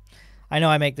been? I know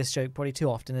I make this joke probably too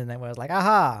often, isn't it? Where I was like,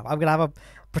 aha, I'm going to have a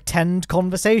pretend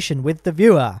conversation with the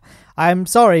viewer. I'm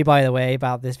sorry, by the way,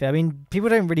 about this. I mean, people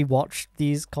don't really watch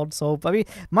these console... I mean,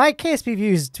 my KSP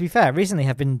views, to be fair, recently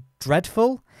have been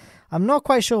dreadful. I'm not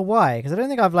quite sure why, because I don't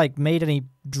think I've like made any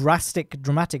dramatic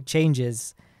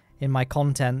changes in my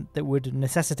content that would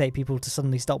necessitate people to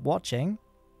suddenly stop watching.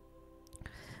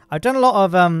 I've done a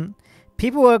lot of...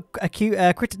 People were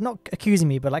not accusing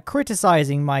me, but like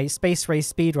criticizing my Space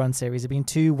Race speedrun series of being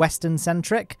too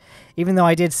Western-centric, even though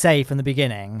I did say from the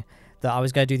beginning that I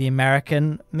was going to do the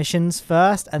American missions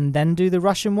first and then do the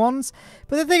Russian ones.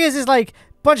 But the thing is like,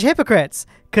 bunch of hypocrites,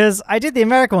 because I did the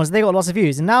American ones, they got lots of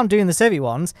views, and now I'm doing the Soviet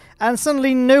ones, and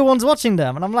suddenly no one's watching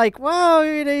them. And I'm like, well,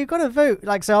 you know, you've got to vote.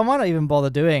 Like, so I might not even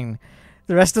bother doing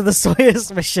the rest of the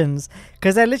Soyuz missions,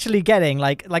 because they're literally getting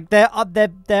like they're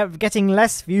getting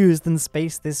less views than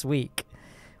Space this week,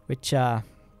 which here's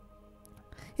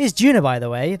Duna, by the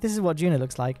way. This is what Duna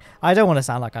looks like. I don't want to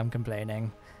sound like I'm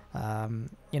complaining.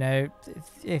 You know,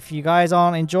 if you guys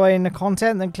aren't enjoying the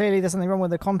content, then clearly there's something wrong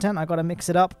with the content. I've got to mix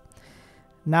it up.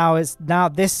 Now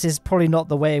this is probably not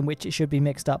the way in which it should be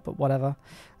mixed up, but whatever.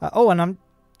 Oh, and I'm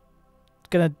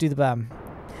gonna do the burn.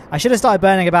 I should have started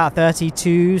burning about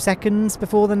 32 seconds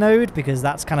before the node, because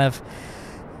that's kind of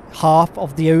half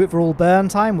of the overall burn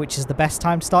time, which is the best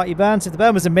time to start your burn. So if the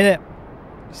burn was a minute,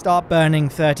 start burning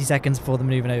 30 seconds before the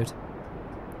maneuver node,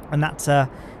 and that's how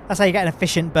you get an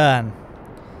efficient burn.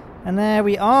 And there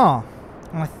we are.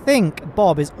 And I think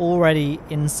Bob is already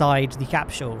inside the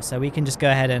capsule, so we can just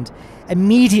go ahead and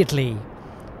immediately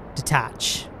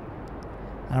detach.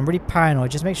 And I'm really paranoid.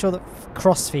 Just make sure that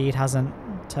crossfeed hasn't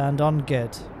turned on.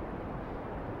 Good.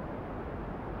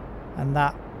 And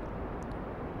that.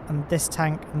 And this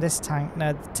tank. And this tank.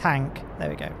 No, the tank. There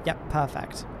we go. Yep,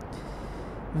 perfect.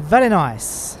 Very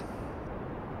nice.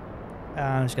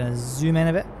 I'm just going to zoom in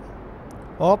a bit.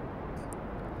 Oh.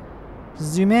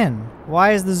 Zoom in.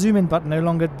 Why is the zoom in button no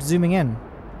longer zooming in?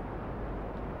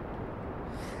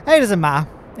 Hey, it doesn't matter.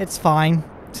 It's fine.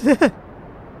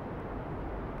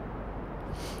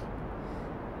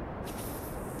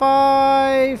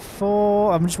 5,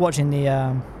 4. I'm just watching the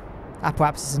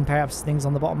apoapsis and periapsis things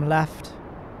on the bottom left.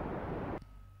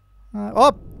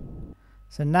 Oh!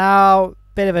 So now,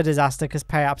 bit of a disaster because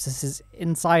periapsis is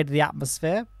inside the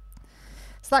atmosphere.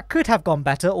 So that could have gone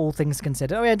better, all things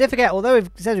considered. Oh yeah, don't forget, although we've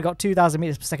said we've got 2,000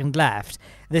 meters per second left,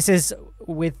 this is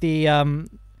with the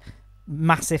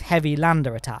massive heavy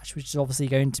lander attached, which is obviously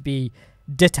going to be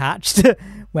detached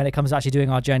when it comes to actually doing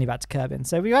our journey back to Kerbin.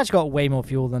 So we've actually got way more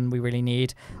fuel than we really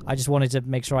need. I just wanted to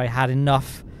make sure I had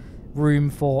enough room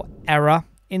for error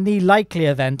in the likely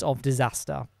event of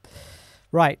disaster.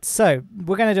 Right, so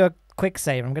we're going to do a quick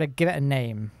save. I'm going to give it a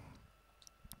name.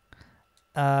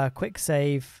 Quick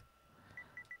save.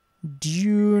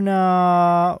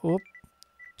 Duna. Oop.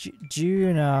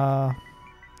 Duna.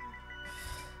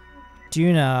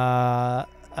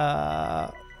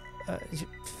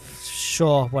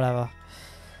 Sure, whatever.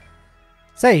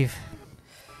 Save.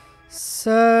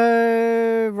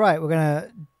 So, right, we're going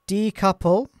to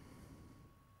decouple.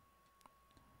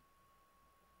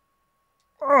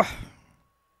 Ugh.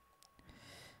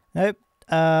 Nope.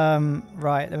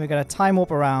 Right, then we're going to time warp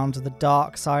around to the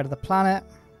dark side of the planet.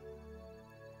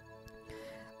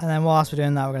 And then whilst we're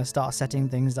doing that, we're going to start setting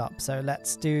things up. So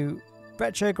let's do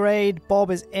retrograde.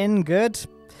 Bob is in. Good.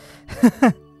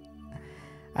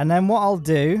 And then what I'll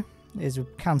do is we'll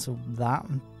cancel that.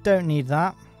 Don't need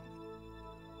that.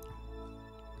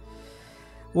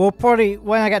 We'll probably,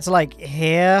 when I get to like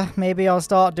here, maybe I'll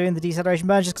start doing the deceleration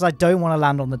burn, just because I don't want to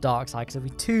land on the dark side, because it'll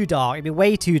be too dark. It'll be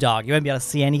way too dark. You won't be able to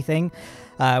see anything.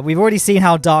 We've already seen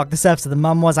how dark the surface of the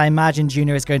Mum was. I imagine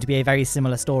Duna is going to be a very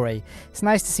similar story. It's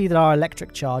nice to see that our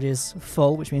electric charge is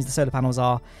full, which means the solar panels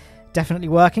are definitely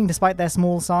working despite their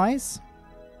small size.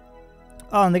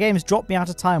 Oh, and the game's dropped me out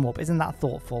of time warp. Isn't that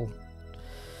thoughtful?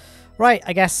 Right,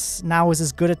 I guess now is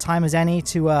as good a time as any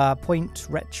to point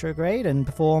retrograde and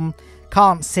perform.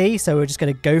 Can't see, so we're just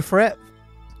going to go for it.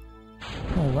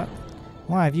 Oh, what?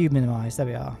 Why have you minimized? There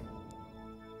we are.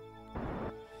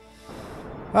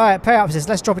 Alright, periapsis.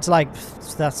 Let's drop it to like...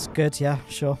 That's good, yeah,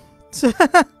 sure.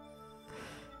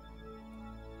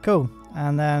 Cool.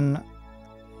 And then...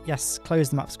 Yes, close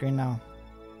the map screen now.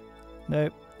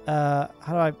 Nope. How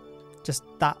do I... Just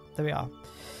that. There we are.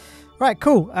 Right,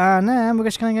 cool. And then we're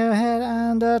just going to go ahead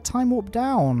and time warp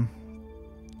down.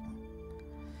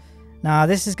 Now,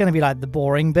 this is going to be like the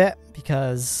boring bit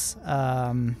because...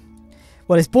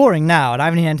 well, it's boring now, and I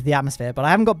haven't even entered the atmosphere, but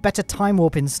I haven't got better time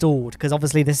warp installed, because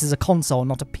obviously this is a console,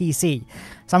 not a PC.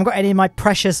 So I haven't got any of my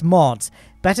precious mods.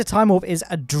 Better time warp is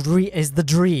the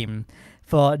dream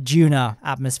for Duna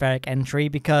atmospheric entry,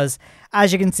 because,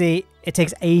 as you can see, it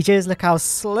takes ages. Look how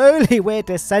slowly we're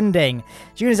descending.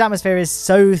 Duna's atmosphere is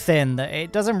so thin that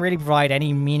it doesn't really provide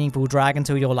any meaningful drag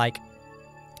until you're, like,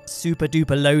 super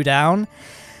duper low down.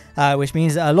 Which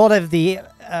means that a lot of the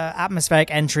atmospheric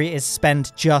entry is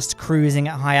spent just cruising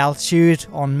at high altitude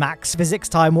on max physics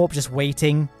time warp, just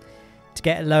waiting to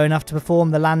get low enough to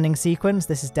perform the landing sequence.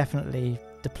 This is definitely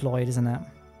deployed, isn't it?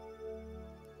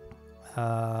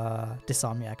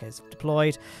 Disarm, yeah, okay, it's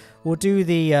deployed. We'll do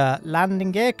the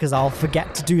landing gear, because I'll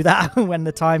forget to do that when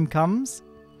the time comes.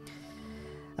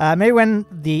 Maybe when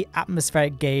the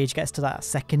atmospheric gauge gets to that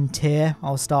second tier,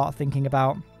 I'll start thinking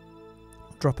about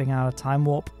dropping out of time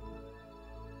warp.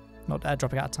 Not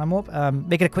dropping out of time warp.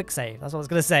 Make it a quick save. That's what I was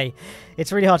going to say.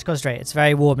 It's really hard to concentrate. It's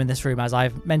very warm in this room, as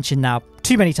I've mentioned now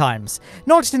too many times.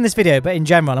 Not just in this video, but in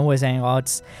general. I'm always saying, oh,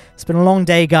 it's been a long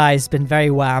day, guys. It's been very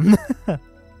wham.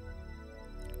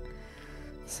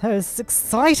 So it's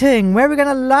exciting. Where are we going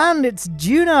to land? It's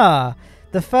Duna.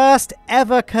 The first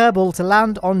ever Kerbal to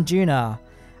land on Duna.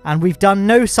 And we've done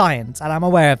no science, and I'm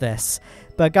aware of this.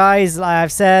 But guys, like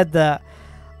I've said that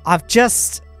I've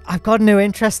got no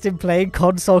interest in playing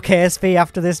console KSP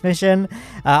after this mission.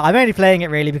 I'm only playing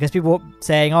it really because people were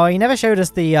saying, oh, you never showed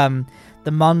us the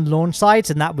Mun launch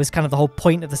site, and that was kind of the whole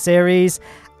point of the series.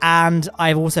 And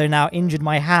I've also now injured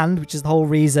my hand, which is the whole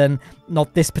reason,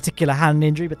 not this particular hand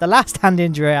injury, but the last hand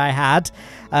injury I had.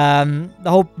 The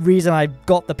whole reason I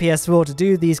got the PS4 to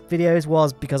do these videos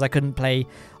was because I couldn't play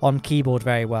on keyboard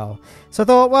very well. So I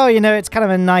thought, well, you know, it's kind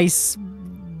of a nice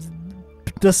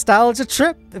nostalgia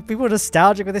trip. If people are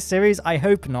nostalgic with this series, I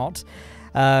hope not.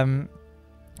 I'm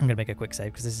going to make a quick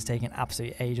save because this is taking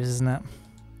absolutely ages, isn't it?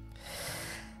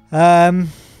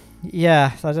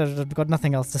 Yeah, I've got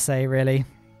nothing else to say, really.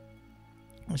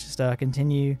 Let's just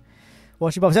continue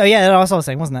watching Bob. So yeah, that's what I was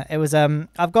saying, wasn't it? It was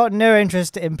I've got no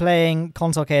interest in playing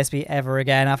console KSP ever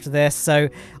again after this, so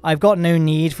I've got no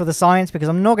need for the science because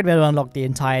I'm not going to be able to unlock the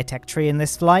entire tech tree in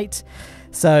this flight.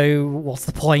 So what's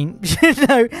the point? You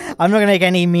know, I'm not going to make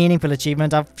any meaningful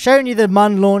achievement. I've shown you the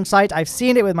Mun launch site. I've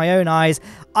seen it with my own eyes.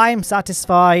 I'm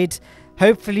satisfied.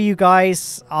 Hopefully you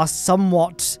guys are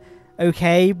somewhat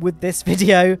okay with this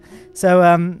video. So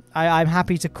I'm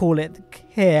happy to call it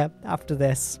here after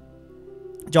this.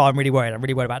 Joe, I'm really worried. I'm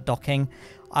really worried about docking.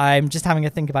 I'm just having a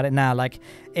think about it now. Like,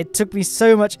 it took me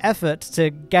so much effort to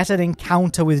get an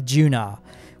encounter with Duna,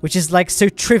 which is like so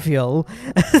trivial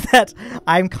that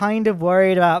I'm kind of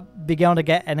worried about being able to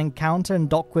get an encounter and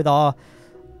dock with our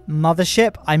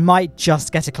mothership. I might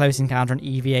just get a close encounter and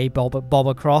EVA bob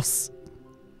across.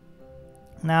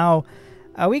 Now,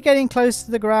 are we getting close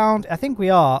to the ground? I think we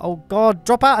are. Oh god,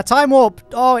 drop out a time warp.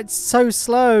 Oh, it's so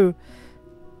slow.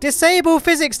 Disable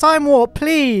physics time warp,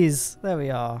 please. There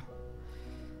we are.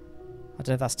 I don't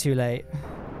know if that's too late.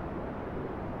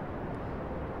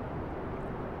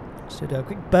 Should do a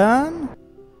quick burn.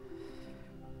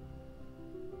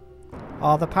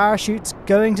 Are the parachutes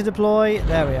going to deploy?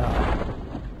 There we are.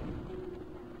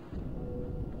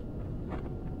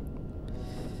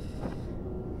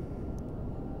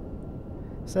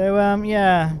 So,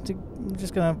 yeah, I'm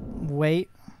just gonna wait.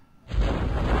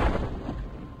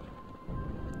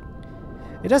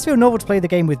 It does feel novel to play the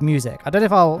game with music. I don't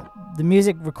know if the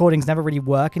music recordings never really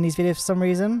work in these videos for some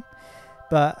reason,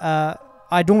 but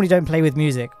I normally don't play with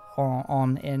music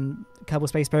in Kerbal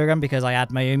Space Program because I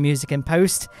add my own music in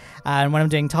post, and when I'm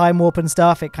doing time warp and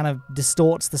stuff, it kind of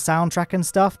distorts the soundtrack and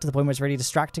stuff to the point where it's really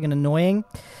distracting and annoying.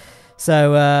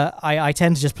 So I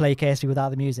tend to just play KSP without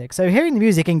the music. So hearing the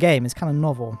music in game is kind of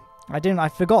novel.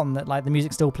 I've forgotten that like the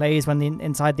music still plays when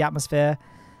inside the atmosphere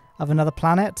of another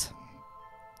planet.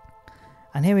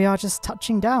 And here we are just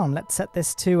touching down. Let's set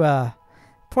this to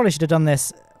probably should have done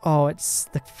this. Oh,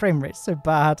 the frame rate's so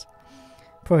bad.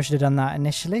 Probably should have done that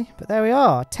initially. But there we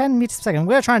are. 10 meters per second.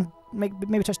 We're going to try and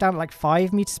maybe touch down at like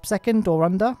 5 meters per second or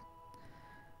under.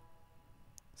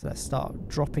 So let's start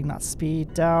dropping that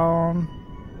speed down.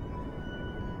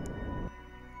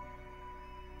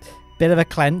 Bit of a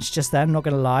clench just then, not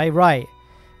going to lie. Right,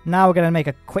 now we're going to make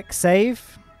a quick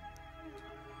save.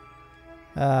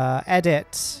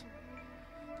 Edit.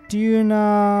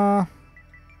 Duna.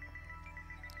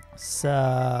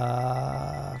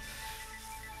 Surface.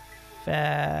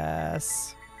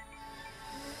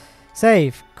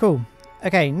 Save. Cool.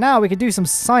 Okay, now we can do some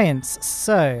science.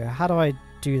 So, how do I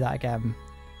do that again?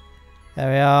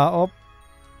 There we are. Oh,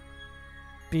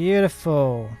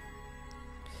 beautiful.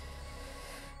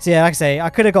 So yeah, like I say,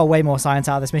 I could have got way more science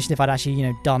out of this mission if I'd actually, you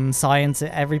know, done science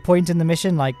at every point in the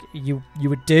mission, like you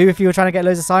would do if you were trying to get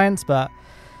loads of science, but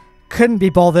couldn't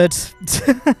be bothered. So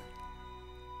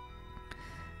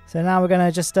now we're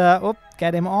gonna just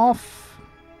get him off,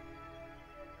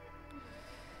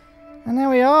 and there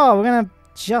we are. We're gonna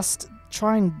just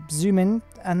try and zoom in,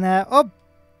 and there. Oh,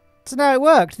 so now it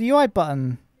worked. The UI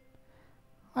button.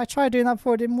 I tried doing that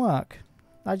before; it didn't work.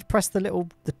 I just pressed the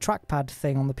trackpad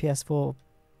thing on the PS4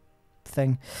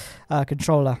 thing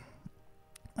controller.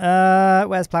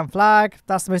 Where's plant flag?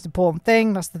 That's the most important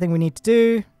thing. That's the thing we need to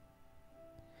do.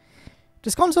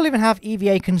 Does console even have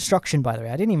EVA construction, by the way?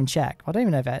 I didn't even check. I don't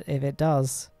even know if it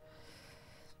does.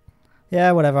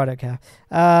 Yeah, whatever. I don't care.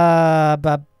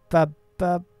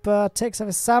 Takes up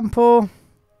a sample.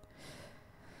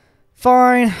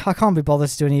 Fine. I can't be bothered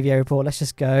to do an EVA report. Let's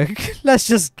just go. Let's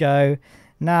just go.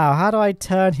 Now, how do I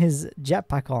turn his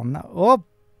jetpack on? Oh,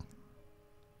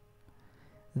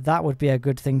 that would be a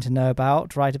good thing to know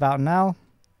about right about now.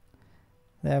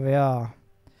 There we are.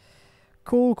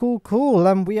 Cool, cool, cool.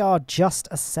 And we are just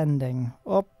ascending.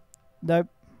 Oh, nope.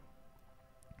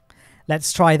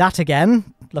 Let's try that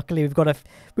again. Luckily, we've got a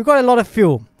lot of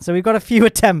fuel, so we've got a few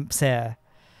attempts here.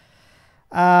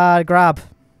 Grab.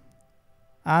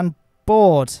 And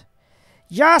board.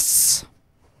 Yes!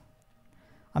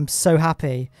 I'm so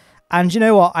happy. And you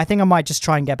know what? I think I might just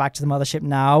try and get back to the mothership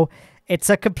now. It's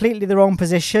a completely the wrong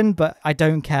position, but I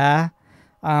don't care.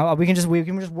 We can just.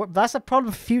 That's a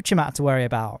problem for future Matt to worry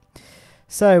about.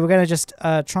 So we're gonna just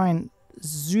try and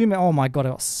zoom it. Oh my god, I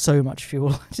got so much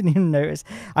fuel. I didn't even notice.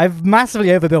 I've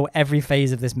massively overbuilt every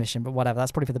phase of this mission, but whatever.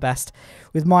 That's probably for the best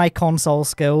with my console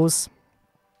skills.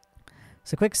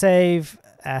 So quick save.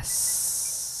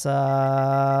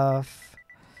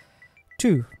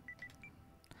 S2.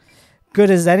 Good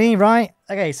as any, right?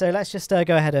 Okay, so let's just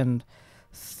go ahead and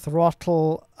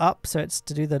throttle up. So it's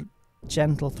to do the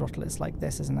gentle throttle. It's like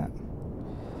this, isn't it?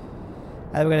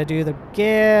 And we're going to do the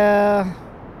gear.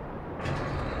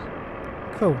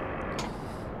 Cool.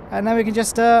 And then we can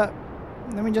just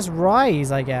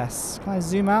rise, I guess. Can I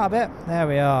zoom out a bit? There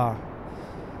we are.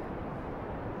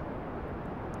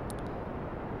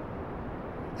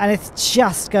 And it's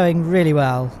just going really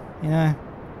well, you know.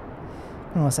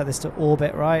 I want to set this to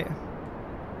orbit, right?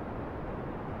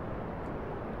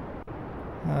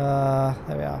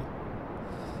 There we are.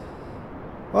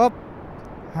 Oh,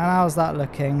 and how's that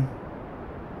looking?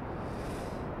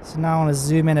 So now I want to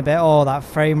zoom in a bit. Oh, that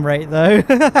frame rate though.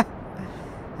 Then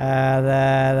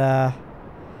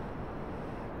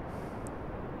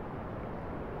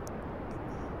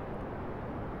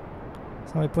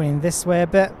so we're pointing this way a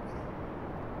bit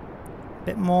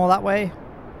more that way.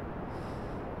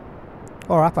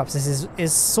 Or perhaps this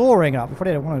is soaring up. We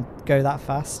probably don't want to go that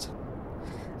fast.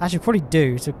 Actually, we probably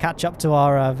do to catch up to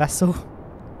our vessel.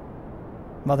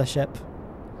 Mothership.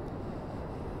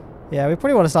 Yeah, we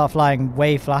probably want to start flying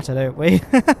way flatter, don't we?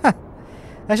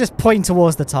 Let's just point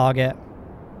towards the target.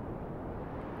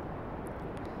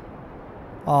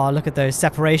 Oh, look at those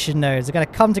separation nodes. They're going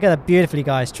to come together beautifully,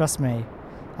 guys. Trust me.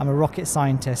 I'm a rocket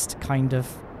scientist, kind of.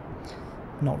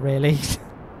 Not really.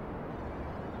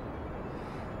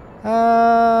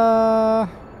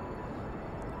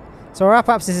 So our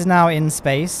Apoapsis is now in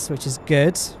space, which is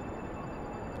good.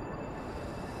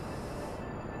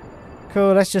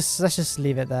 Cool. Let's just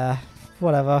leave it there.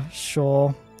 Whatever.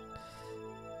 Sure.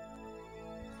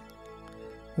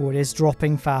 Oh, it is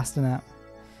dropping fast, isn't it?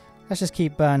 Let's just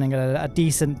keep burning at a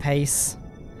decent pace.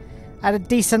 At a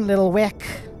decent little wick.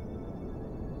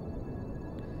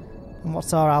 And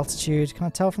what's our altitude? Can I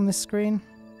tell from this screen?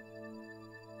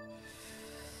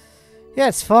 Yeah,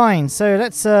 it's fine. So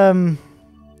let's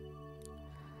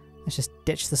just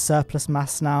ditch the surplus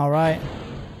mass now, right?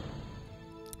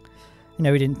 You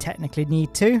know, we didn't technically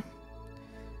need to.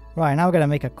 Right, now we're going to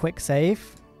make a quick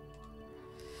save.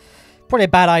 Probably a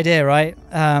bad idea, right?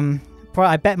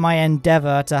 I bet my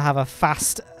endeavour to have a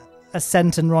fast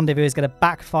ascent and rendezvous is going to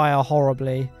backfire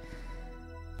horribly.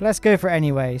 But let's go for it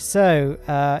anyway. So,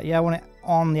 yeah, I want it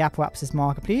on the apoapsis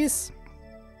marker, please.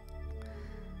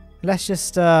 Let's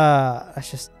just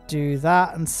do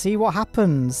that and see what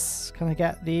happens. Can I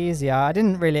get these? Yeah, I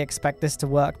didn't really expect this to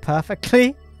work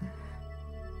perfectly.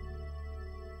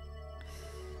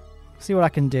 See what I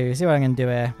can do. See what I can do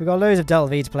here. We've got loads of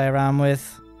Delta V to play around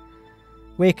with.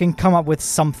 We can come up with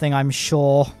something, I'm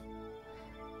sure.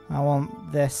 I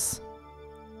want this.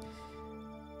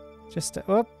 Just,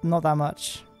 oh, not that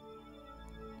much.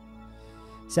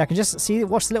 See, I can just see,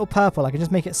 watch the little purple. I can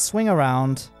just make it swing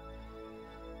around.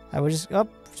 I will just, oh,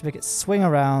 just make it swing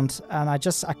around. And I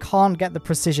can't get the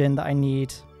precision that I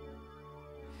need.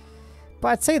 But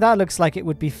I'd say that looks like it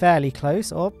would be fairly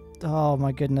close. Oh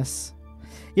my goodness.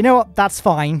 You know what? That's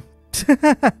fine.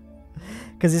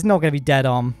 Because it's not going to be dead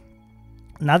on.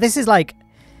 Now, this is like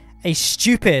a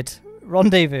stupid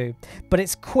rendezvous, but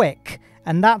it's quick.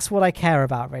 And that's what I care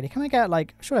about, really. Can I get,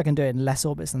 like, sure I can do it in less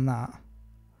orbits than that.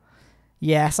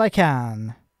 Yes, I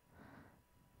can.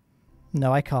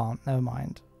 No, I can't. Never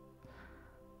mind.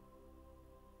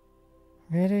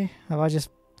 Really? Have I just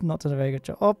not done a very good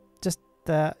job? Oh, just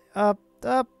there. Up.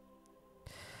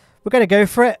 We're going to go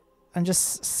for it and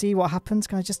just see what happens.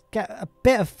 Can I just get a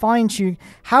bit of fine-tune?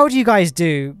 How do you guys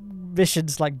do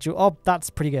missions like... Oh, that's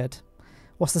pretty good.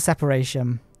 What's the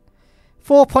separation?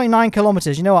 4.9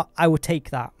 kilometers. You know what? I would take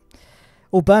that.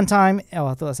 Oh, burn time. Oh,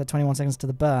 I thought I said 21 seconds to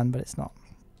the burn, but it's not.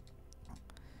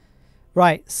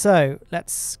 Right, so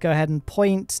let's go ahead and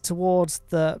point towards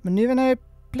the maneuver node,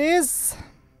 please.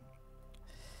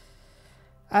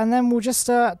 And then we'll just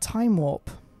time warp.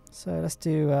 So let's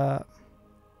do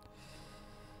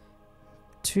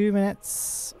 2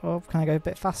 minutes. Oh, can I go a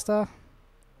bit faster?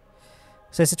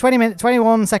 So it's a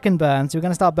 21 second burn. So we're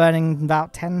going to start burning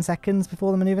about 10 seconds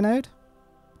before the maneuver node.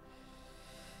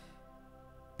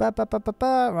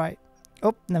 Right.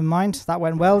 Oh, never mind. That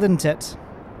went well, didn't it?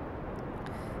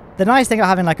 The nice thing about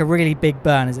having like a really big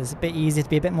burn is it's a bit easier to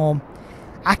be a bit more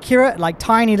accurate. Like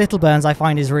tiny little burns I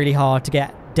find is really hard to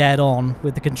get dead on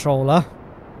with the controller.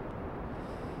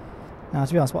 Now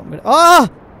to be honest, what I'm gonna... Oh!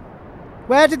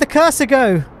 Where did the cursor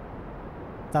go?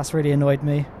 That's really annoyed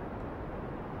me.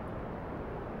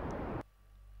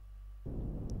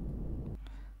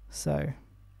 So...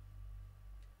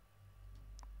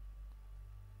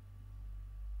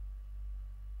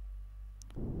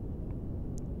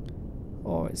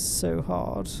 Oh, it's so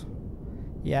hard.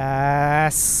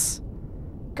 Yes!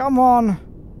 Come on!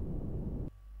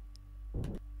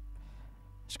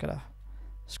 Just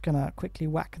gonna quickly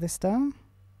whack this down.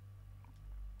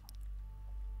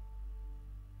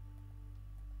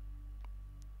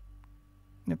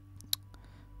 Yep.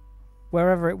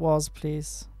 Wherever it was,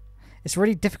 please. It's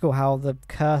really difficult how the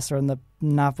cursor and the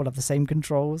nav will have the same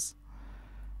controls.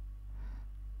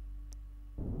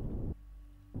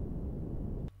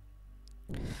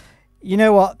 You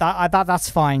know what? That's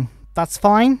fine. That's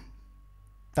fine.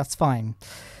 That's fine.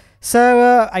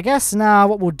 So I guess now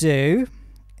what we'll do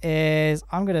is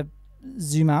I'm gonna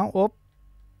zoom out. Oh,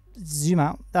 zoom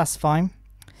out. That's fine.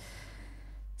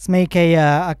 Let's make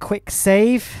a quick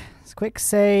save. Quick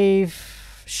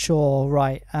save. Sure.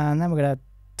 Right. And then we're gonna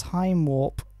time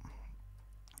warp.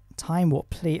 Time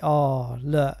warp, please. Oh,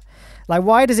 look. Like,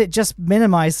 why does it just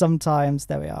minimize sometimes?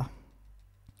 There we are.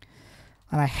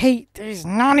 And I hate these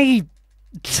nanny.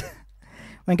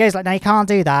 When games like, no, you can't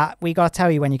do that. We gotta tell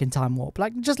you when you can time warp.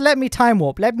 Like, just let me time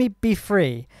warp. Let me be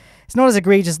free. It's not as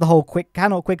egregious as the whole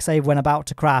cannot quick save when about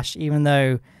to crash, even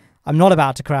though I'm not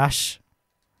about to crash.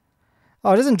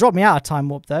 Oh, it doesn't drop me out of time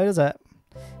warp though, does it?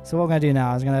 So what I'm gonna do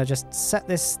now is I'm gonna just set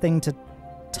this thing to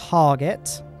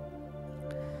target.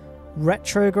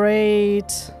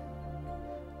 Retrograde.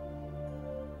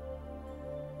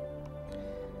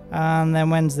 And then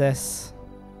when's this?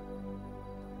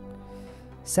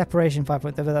 Separation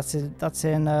 5.0. That's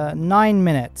in 9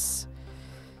 minutes.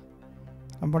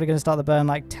 I'm probably going to start the burn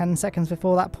like 10 seconds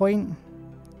before that point.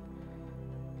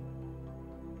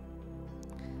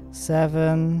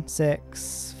 7,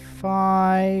 6,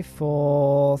 5,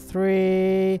 4,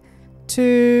 3,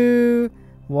 2,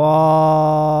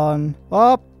 1.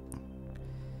 Up.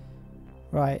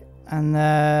 Right, and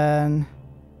then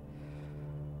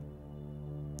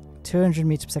 200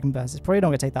 meters per second burst. It's probably not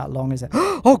going to take that long, is it?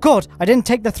 Oh god! I didn't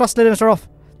take the thrust limiter off!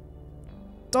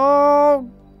 Oh!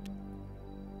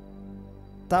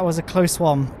 That was a close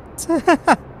one.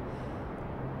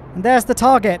 And there's the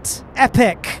target!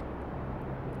 Epic!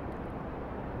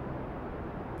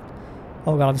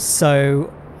 Oh god,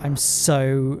 I'm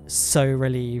so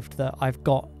relieved that I've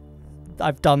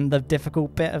done the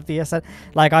difficult bit of the ascent.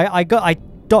 Like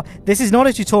this is not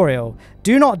a tutorial.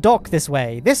 Do not dock this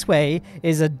way. This way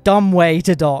is a dumb way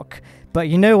to dock. But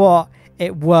you know what?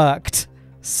 It worked.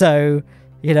 So,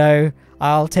 you know,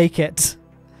 I'll take it.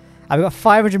 I've got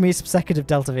 500 meters per second of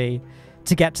delta V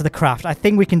to get to the craft. I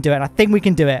think we can do it. And I think we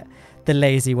can do it the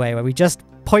lazy way, where we just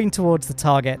point towards the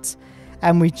target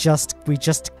and we just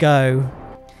go.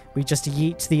 We just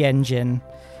yeet the engine.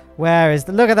 Where is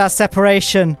the... Look at that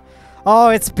separation. Oh,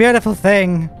 it's a beautiful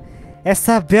thing. It's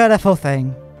a beautiful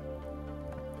thing.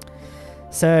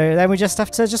 So then we just have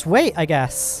to just wait, I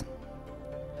guess.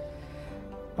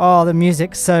 Oh, the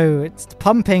music, so it's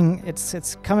pumping.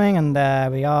 It's coming, and there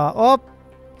we are. Oh,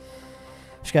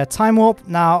 just got a time warp.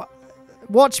 Now,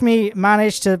 watch me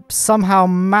manage to somehow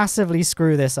massively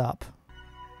screw this up.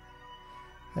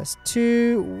 That's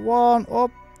 2, 1.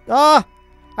 Oh, ah!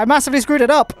 I massively screwed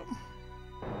it up.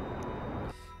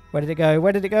 Where did it go?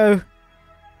 Where did it go?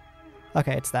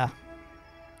 Okay, it's there.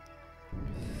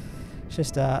 It's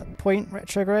just point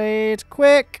retrograde.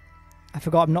 Quick! I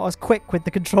forgot I'm not as quick with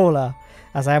the controller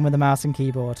as I am with the mouse and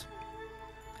keyboard.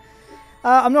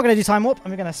 I'm not going to do time warp.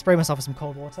 I'm going to spray myself with some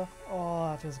cold water. Oh,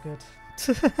 that feels good.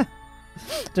 I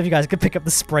don't know if you guys could pick up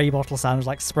the spray bottle sound. It was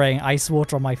like spraying ice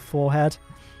water on my forehead.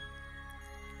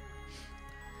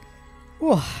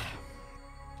 Ooh.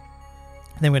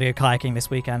 Then we're going to go kayaking this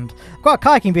weekend. I've got a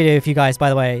kayaking video for you guys, by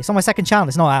the way. It's on my second channel.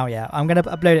 It's not out yet. I'm going to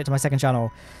upload it to my second channel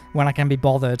when I can be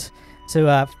bothered to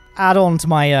add on to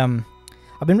my...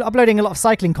 I've been uploading a lot of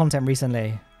cycling content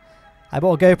recently. I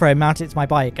bought a GoPro and mounted it to my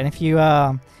bike. And if you...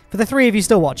 for the 3 of you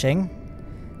still watching,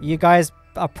 you guys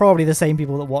are probably the same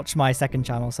people that watch my second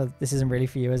channel. So this isn't really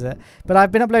for you, is it? But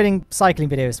I've been uploading cycling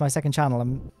videos to my second channel.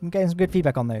 I'm getting some good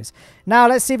feedback on those. Now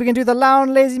let's see if we can do the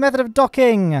Lowne lazy method of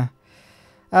docking.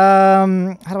 How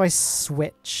do I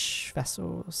switch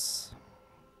vessels?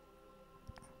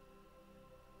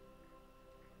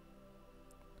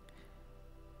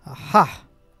 Aha!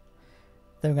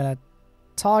 Then we're going to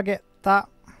target that.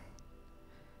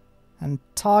 And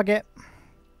target.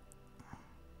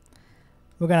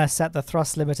 We're going to set the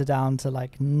thrust limiter down to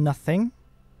like nothing.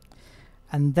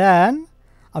 And then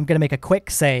I'm going to make a quick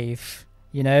save,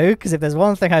 you know, because if there's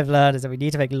one thing I've learned is that we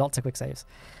need to make lots of quick saves.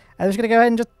 And I'm just going to go ahead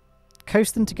and just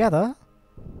coast them together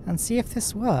and see if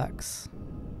this works.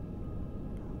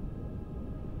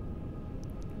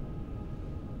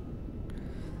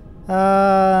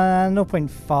 Uh,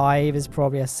 0.5 is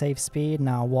probably a safe speed.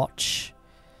 Now watch.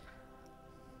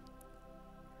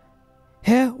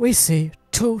 Here we see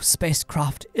 2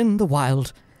 spacecraft in the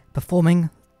wild performing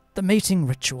the mating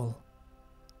ritual.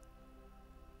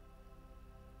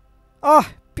 Oh,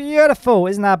 beautiful.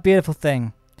 Isn't that a beautiful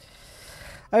thing?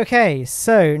 Okay,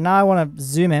 so now I want to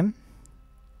zoom in.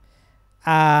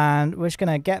 And we're just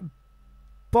going to get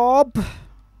Bob.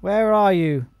 Where are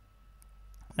you?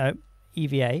 No,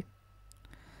 EVA.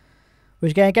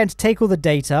 We're going to get him to take all the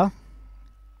data.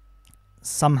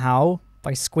 Somehow,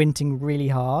 by squinting really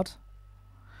hard.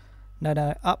 No,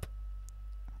 no, up.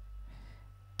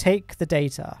 Take the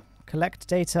data. Collect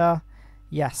data.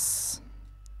 Yes.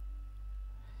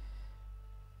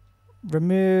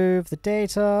 Remove the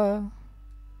data.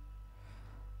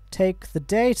 Take the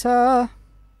data.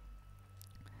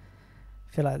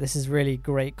 I feel like this is really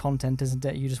great content, isn't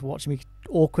it? You just watch me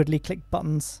awkwardly click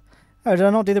buttons. Oh, did I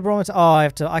not do the barometer? Oh, I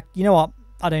have to. You know what?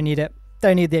 I don't need it.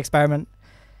 Don't need the experiment.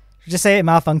 Just say it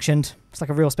malfunctioned. It's like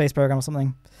a real space program or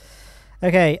something.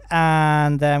 Okay,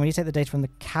 and then we need to take the data from the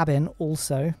cabin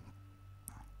also.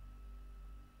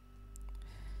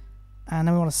 And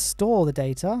then we want to store the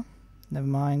data. Never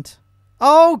mind.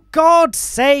 Oh, God's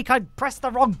sake, I pressed the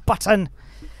wrong button.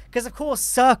 Because, of course,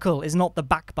 circle is not the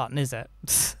back button, is it?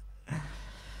 Right,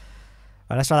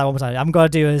 let's try that one more time. I'm going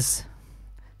to do is...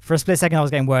 For a split second, I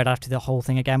was getting worried after the whole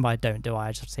thing again, but I don't, do I?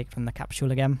 I just take it from the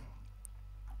capsule again.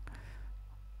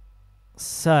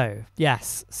 So,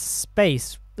 yes,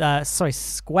 space... sorry,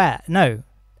 square. No,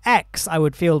 X I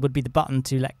would feel would be the button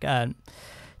to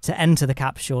to enter the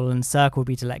capsule, and circle would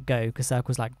be to let go, because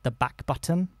circle's like the back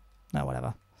button. No,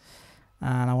 whatever.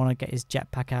 And I want to get his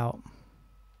jetpack out.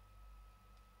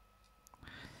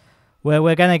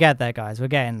 We're gonna get there, guys. We're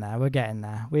getting there. We're getting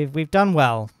there. We've done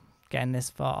well getting this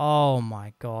far. Oh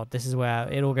my God, this is where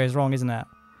it all goes wrong, isn't it?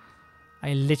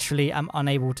 I literally am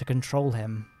unable to control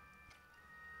him.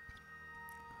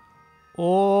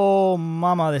 Oh,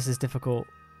 mama, this is difficult.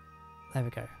 There we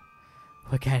go.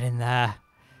 We're getting there.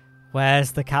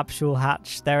 Where's the capsule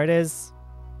hatch? There it is.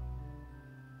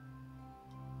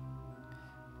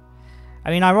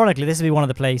 I mean, ironically, this would be one of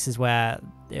the places where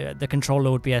the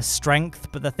controller would be a strength,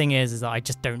 but the thing is that I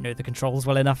just don't know the controls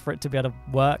well enough for it to be able to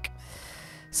work.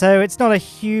 So it's not a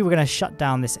huge... We're going to shut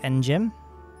down this engine.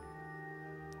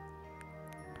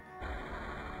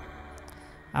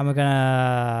 And we're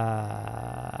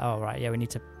gonna... Oh, right, yeah, we need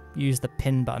to use the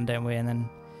pin button, don't we? And then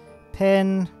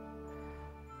pin...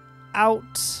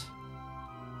 Out.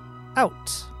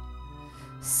 Out.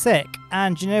 Sick.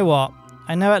 And you know what?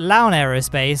 I know at Lowne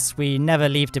Aerospace, we never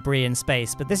leave debris in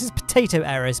space, but this is Potato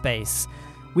Aerospace.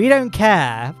 We don't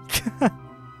care.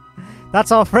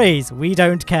 That's our phrase. We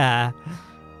don't care.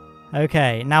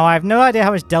 Okay, now I have no idea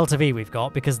how much delta V we've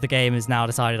got, because the game has now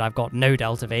decided I've got no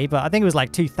delta V, but I think it was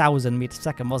like 2,000 meters per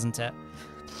second, wasn't it?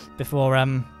 Before,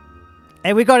 and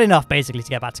we got enough, basically, to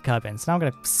get back to Kerbin. So now I'm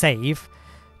going to save.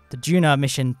 The Duna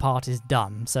mission part is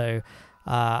done, so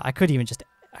I could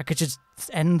just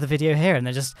end the video here and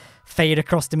then just fade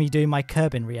across to me doing my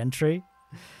Kerbin re-entry.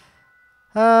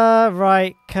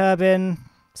 Right, Kerbin,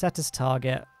 set as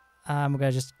target.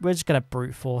 We're just gonna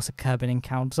brute force a Kerbin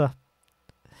encounter.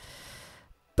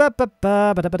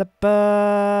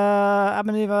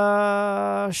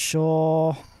 Maneuver,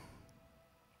 sure.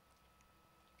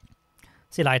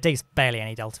 See, like, it takes barely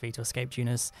any delta V to escape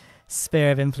Duna's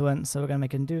sphere of influence, so we're going to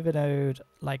make a Nduva node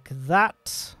like that.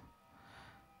 Just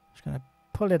going to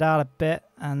pull it out a bit,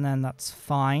 and then that's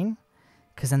fine,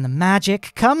 because then the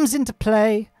magic comes into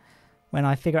play when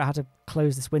I figure out how to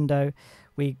close this window.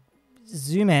 We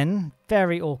zoom in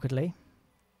very awkwardly,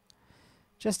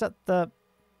 just at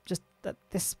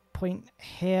this point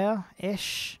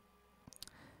here-ish.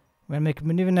 We're going to make a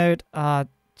maneuver node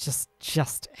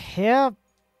just here.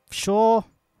 Sure.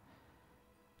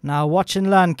 Now watch and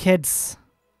learn, kids.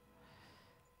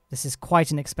 This is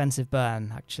quite an expensive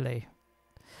burn, actually.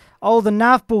 Oh, the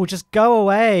nav ball, just go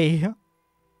away.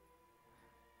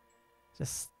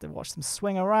 Just watch them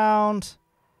swing around.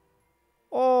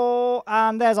 Oh,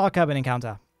 and there's our Kerbin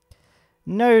encounter.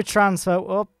 No transfer.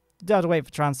 Oh, don't have to wait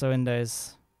for transfer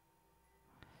windows.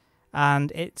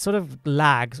 And it sort of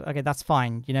lags. Okay, that's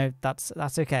fine. You know, that's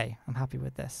okay. I'm happy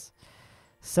with this.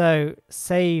 So,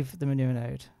 save the maneuver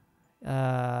node.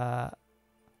 So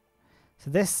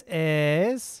this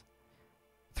is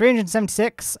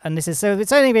 376, and this is, so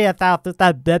it's only be about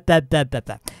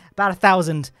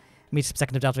 1,000 meters per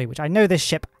second of delta V, which I know this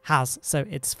ship has, so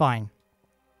it's fine.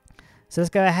 So let's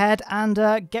go ahead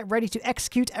and get ready to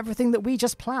execute everything that we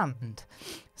just planned.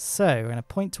 So we're going to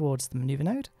point towards the maneuver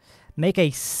node, make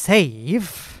a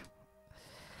save.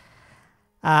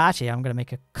 Actually, I'm going to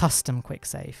make a custom quick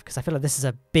save because I feel like this is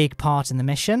a big part in the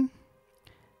mission.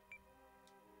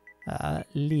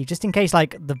 Leave, just in case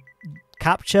like the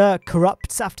capture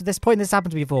corrupts after this point. This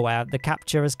happened before where the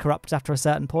capture is corrupt after a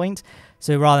certain point.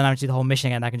 So rather than having to do the whole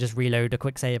mission again, I can just reload a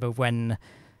quick save of when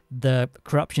the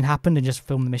corruption happened and just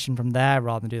film the mission from there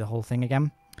rather than do the whole thing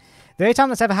again. The only time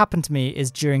that's ever happened to me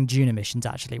is during Duna missions,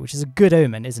 actually, which is a good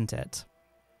omen, isn't it?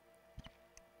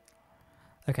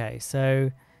 Okay, so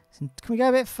can we go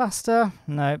a bit faster?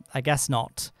 No, I guess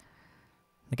not.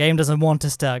 The game doesn't want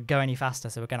us to go any faster,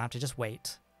 so we're going to have to just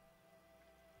wait.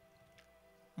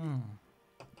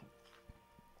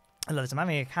 I love this. I'm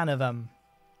having a kind of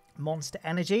Monster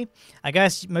Energy. I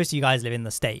guess most of you guys live in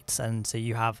the States, and so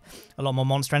you have a lot more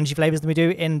Monster Energy flavors than we do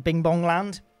in Bing Bong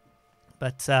Land.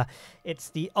 But it's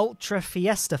the Ultra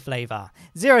Fiesta flavor.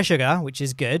 0 sugar, which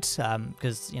is good,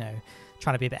 because, you know,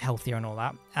 trying to be a bit healthier and all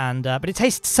that. And but it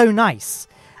tastes so nice.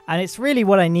 And it's really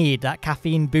what I need, that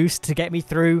caffeine boost to get me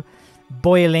through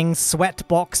boiling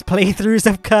sweatbox playthroughs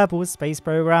of Kerbal Space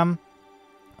Program.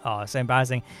 Oh, so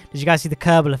embarrassing. Did you guys see the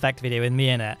Kerbal effect video with me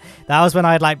in it? That was when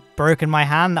I had like broken my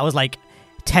hand. That was like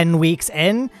 10 weeks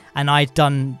in and I'd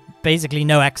done basically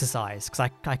no exercise because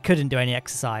I couldn't do any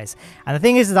exercise. And the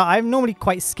thing is that I'm normally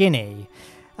quite skinny.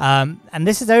 And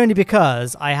this is only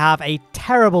because I have a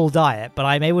terrible diet, but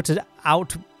I'm able to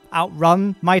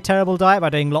outrun my terrible diet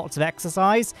by doing lots of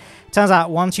exercise. Turns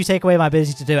out once you take away my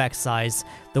ability to do exercise,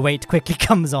 the weight quickly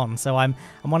comes on. So I'm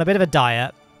on a bit of a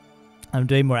diet. I'm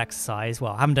doing more exercise.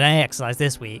 Well, I haven't done any exercise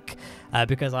this week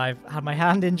because I've had my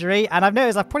hand injury, and I've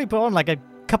noticed I've probably put on like a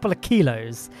couple of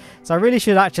kilos. So I really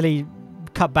should actually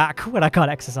cut back when I can't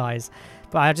exercise.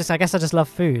 But I guess I just love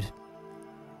food.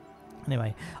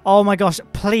 Anyway, oh my gosh,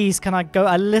 please can I go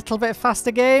a little bit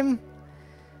faster, game?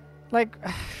 Like,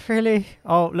 really?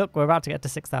 Oh, look, we're about to get to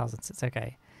 6,000, so it's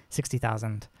okay.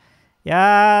 60,000.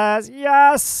 Yes,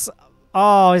 yes!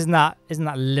 Oh, isn't that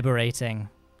liberating?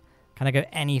 Can I go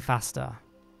any faster?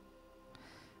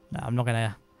 No, I'm not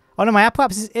gonna. Oh no, my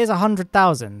apoapsis is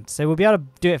 100,000, so we'll be able to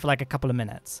do it for like a couple of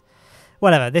minutes.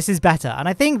 Whatever, this is better. And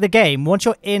I think the game, once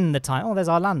you're in the time... Oh, there's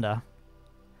our lander.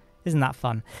 Isn't that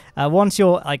fun? Once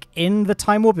you're like in the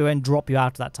time warp, it won't drop you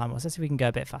out of that time warp. So let's see if we can go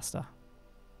a bit faster.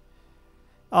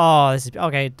 Oh, this is...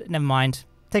 Okay, never mind.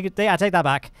 Take it. Yeah, take that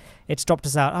back. It's dropped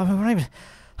us out. Oh,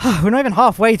 we're not even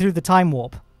halfway through the time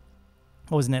warp.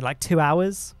 What wasn't it, like 2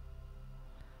 hours?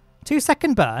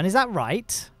 2-second burn, is that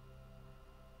right?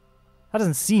 That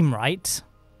doesn't seem right.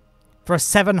 For a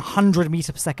 700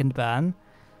 meter per second burn.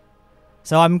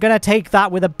 So I'm going to take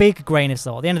that with a big grain of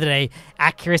salt. At the end of the day,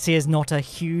 accuracy is not a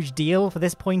huge deal for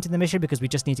this point in the mission because we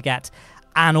just need to get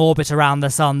an orbit around the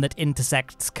sun that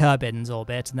intersects Kerbin's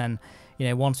orbit. And then, you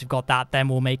know, once we've got that, then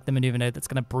we'll make the maneuver node that's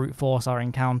going to brute force our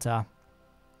encounter.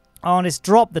 Oh, and it's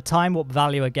dropped the time warp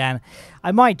value again.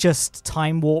 I might just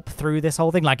time warp through this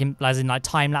whole thing, like as in like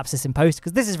time lapse this in post,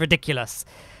 because this is ridiculous.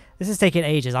 This is taking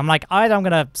ages. I'm like, either I'm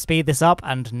going to speed this up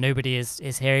and nobody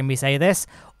is hearing me say this,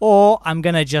 or I'm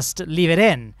going to just leave it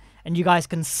in and you guys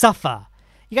can suffer.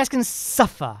 You guys can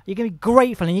suffer. You can be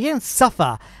grateful and you can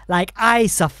suffer like I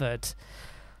suffered.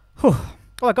 Whew.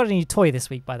 Oh, I got a new toy this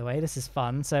week, by the way. This is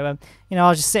fun. So, you know,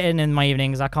 I'll just sit in my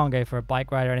evenings. I can't go for a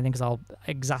bike ride or anything because I'll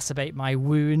exacerbate my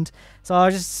wound. So I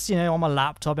was just, you know, on my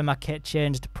laptop in my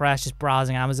kitchen, just depressed, just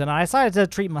browsing Amazon. And I decided to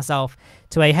treat myself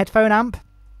to a headphone amp.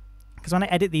 Because when I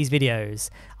edit these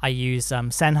videos, I use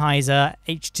Sennheiser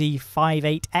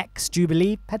HD58X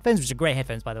Jubilee headphones, which are great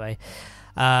headphones, by the way.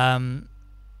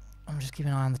 I'm just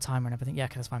keeping an eye on the timer and everything. Yeah,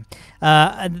 okay, that's fine.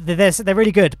 They're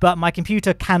really good, but my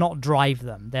computer cannot drive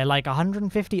them. They're like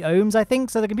 150 ohms, I think,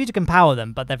 so the computer can power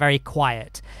them, but they're very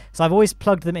quiet. So I've always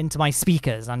plugged them into my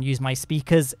speakers and used my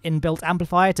speakers inbuilt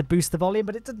amplifier to boost the volume,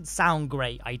 but it doesn't sound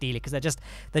great, ideally, because they're just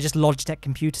Logitech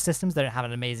computer systems. They don't have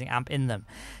an amazing amp in them.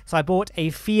 So I bought a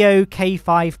FIO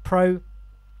K5 Pro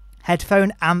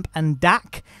headphone amp and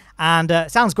DAC, and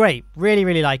it sounds great. Really,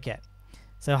 really like it.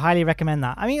 So highly recommend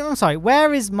that. I mean, I'm sorry,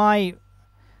 where is my...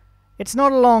 It's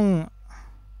not along...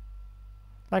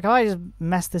 Like, I just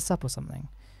messed this up or something.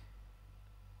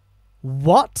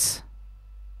 What?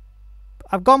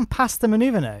 I've gone past the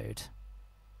maneuver node.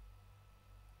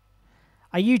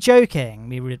 Are you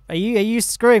joking? Are you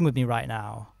screwing with me right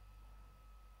now?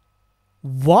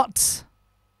 What?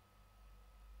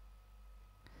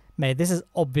 Mate, this is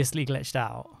obviously glitched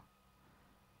out.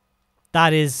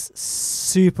 That is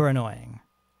super annoying.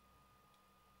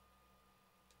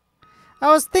 I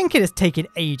was thinking it's taking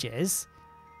ages.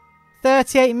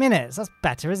 38 minutes. That's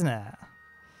better, isn't it?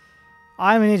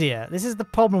 I'm an idiot. This is the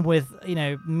problem with, you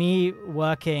know, me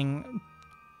working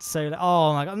so...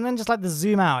 Oh my god. And then just like the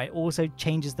zoom out, it also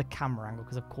changes the camera angle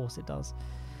because of course it does.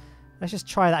 Let's just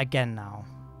try that again now.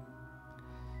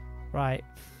 Right.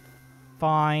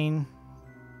 Fine.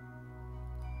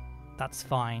 That's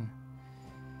fine.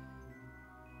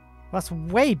 That's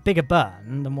way bigger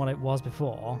burn than what it was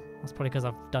before. That's probably because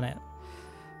I've done it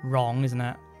wrong, isn't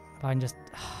it? If I can just...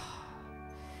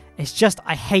 It's just,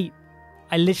 I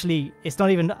literally, it's not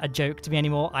even a joke to me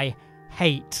anymore. I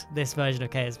hate this version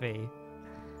of KSP.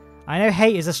 I know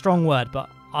hate is a strong word, but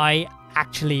I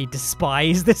actually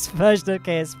despise this version of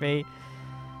KSP.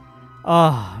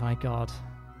 Oh my god.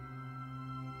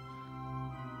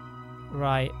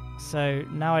 Right, so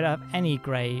now I don't have any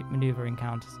grey maneuver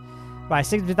encounters. Right,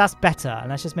 so that's better, and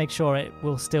let's just make sure it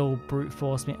will still brute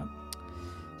force me.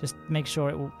 Just make sure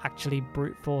it will actually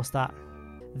brute force that.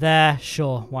 There,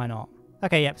 sure, why not?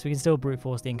 Okay, yep, so we can still brute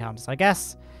force the encounters. I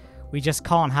guess we just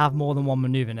can't have more than one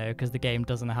maneuver now because the game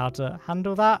doesn't know how to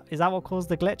handle that. Is that what caused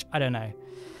the glitch? I don't know.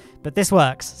 But this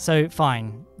works, so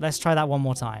fine. Let's try that one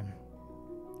more time.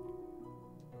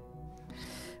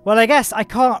 Well, I guess I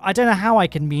don't know how I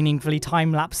can meaningfully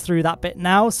time-lapse through that bit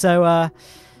now, so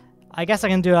I guess I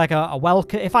can do like a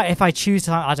welcome. If I choose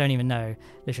to, I don't even know.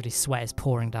 Literally sweat is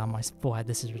pouring down my forehead.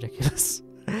 This is ridiculous.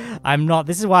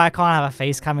 This is why I can't have a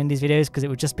face cam in these videos, because it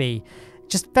would just be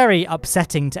very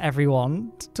upsetting to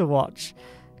everyone to watch.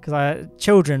 Because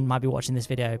children might be watching this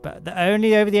video, but they're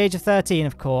only over the age of 13,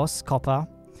 of course. Copper.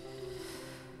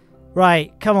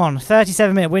 Right, come on.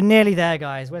 37 minutes. We're nearly there,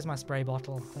 guys. Where's my spray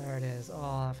bottle? There it is.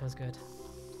 Oh, that feels good.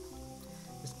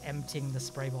 Just emptying the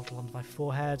spray bottle onto my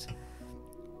forehead.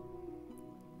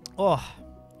 Oh,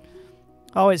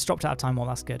 it's dropped out of time. Well,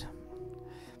 that's good.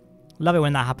 Love it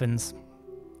when that happens.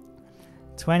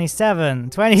 27,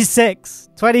 26,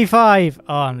 25.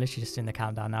 Oh, I'm literally just doing the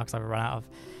countdown now because I've run out of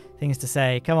things to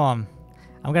say. Come on.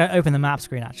 I'm going to open the map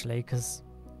screen, actually, because...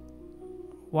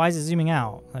 Why is it zooming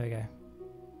out? There we go.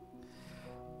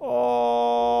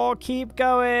 Oh, keep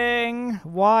going.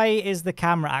 Why is the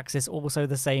camera axis also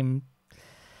the same?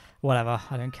 Whatever.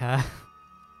 I don't care.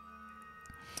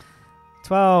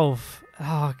 12.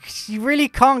 Oh, you really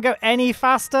can't go any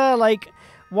faster? Like,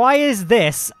 why is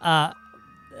this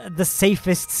the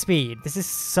safest speed? This is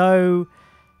so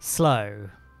slow.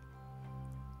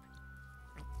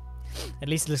 At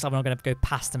least it looks like we're not going to go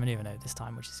past the maneuver node this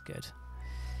time, which is good.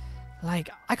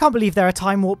 Like, I can't believe there are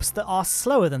time warps that are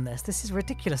slower than this. This is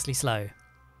ridiculously slow.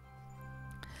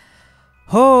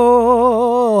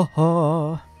 Ho,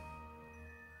 ho.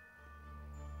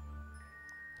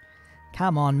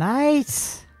 Come on,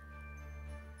 mate.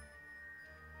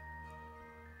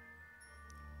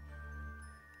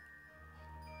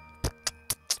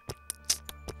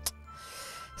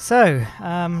 So,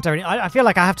 I feel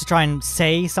like I have to try and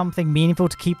say something meaningful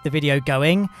to keep the video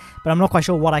going, but I'm not quite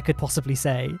sure what I could possibly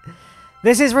say.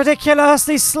 This is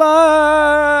ridiculously slow!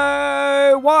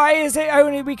 Why is it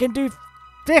only we can do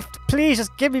 5th? Please,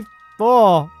 just give me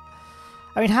 4.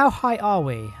 I mean, how high are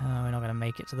we? Oh, we're not going to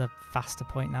make it to the faster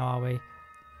point now, are we?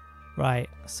 Right,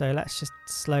 so let's just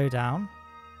slow down.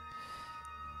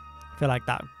 I feel like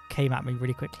that came at me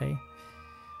really quickly.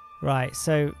 Right,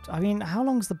 so, I mean, how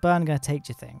long is the burn going to take, do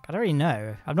you think? I don't really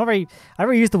know. I haven't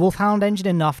really used the Wolfhound engine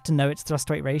enough to know its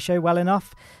thrust-to-weight ratio well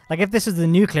enough. Like, if this was the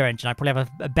nuclear engine, I'd probably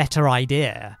have a better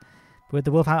idea. But with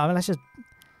the Wolfhound, I mean, let's just,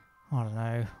 I don't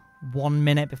know, 1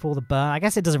 minute before the burn. I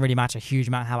guess it doesn't really matter a huge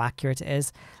amount how accurate it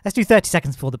is. Let's do 30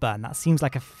 seconds before the burn. That seems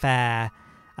like a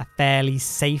fairly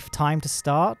safe time to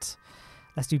start.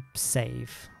 Let's do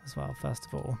save as well, first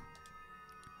of all.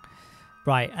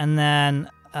 Right, and then...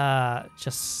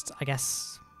 just, I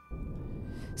guess...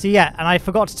 So yeah, and I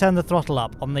forgot to turn the throttle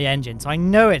up on the engine, so I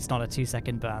know it's not a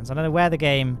 2-second burn, so I don't know where the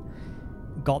game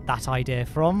got that idea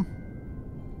from.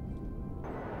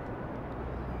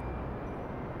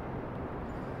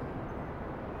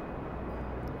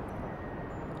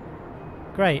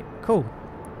 Great, cool.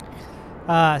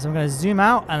 So I'm going to zoom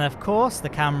out, and of course the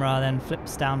camera then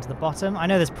flips down to the bottom. I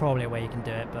know there's probably a way you can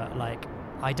do it, but like,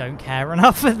 I don't care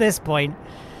enough at this point.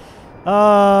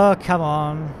 Oh, come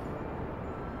on.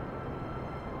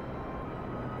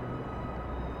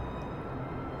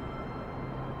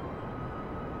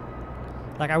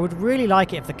 Like, I would really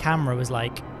like it if the camera was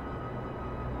like,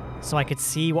 so I could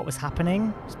see what was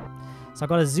happening. So I've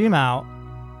got to zoom out.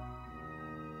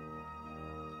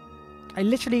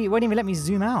 It won't even let me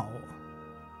zoom out.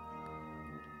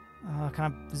 can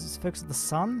I focus on the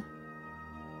sun?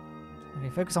 Okay,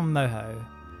 focus on Moho.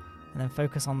 And then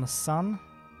focus on the sun.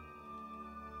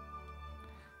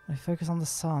 Focus on the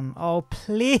sun. Oh,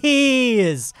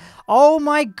 please! Oh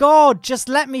my god! Just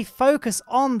let me focus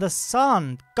on the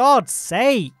sun! God's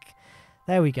sake!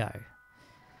 There we go.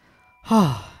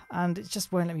 And it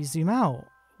just won't let me zoom out.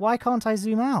 Why can't I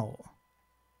zoom out?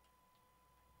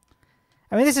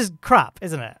 I mean, this is crap,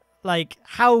 isn't it? Like,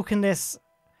 how can this...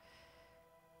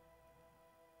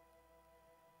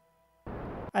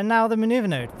 And now the maneuver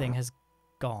node thing has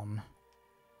gone.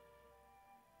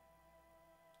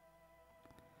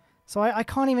 So I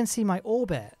can't even see my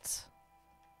orbit.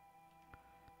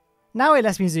 Now it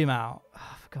lets me zoom out.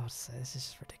 Oh, for God's sake, this is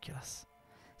just ridiculous.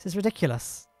 This is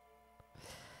ridiculous.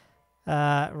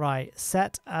 Right,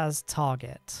 set as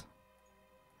target.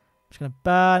 I'm just going to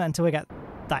burn until we get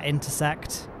that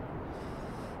intersect.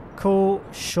 Cool,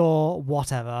 sure,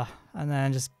 whatever. And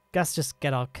then let's just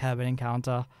get our Kerbin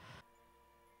encounter.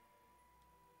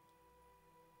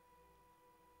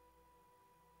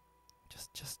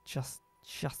 Just.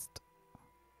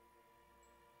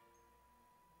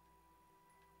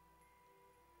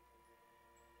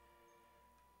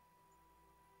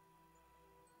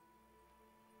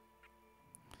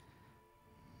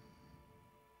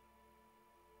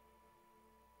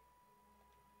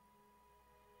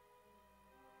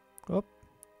 Whoop.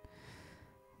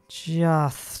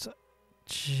 Just.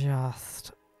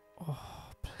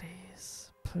 Oh,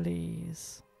 please.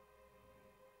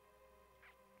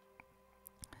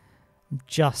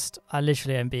 I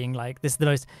literally am being like, this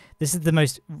is the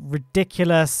most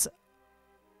ridiculous,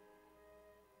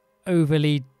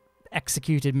 overly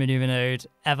executed maneuver node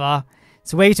ever.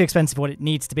 It's way too expensive for what it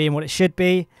needs to be and what it should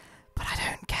be, but I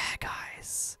don't care,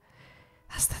 guys.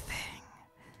 That's the thing,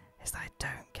 is that I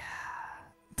don't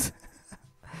care.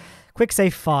 Quick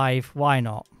save 5, why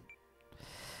not?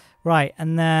 Right,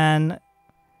 and then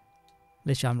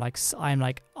literally I'm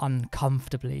like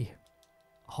uncomfortably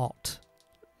hot.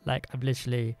 Like,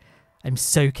 I'm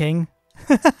soaking.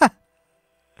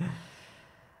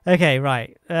 Okay,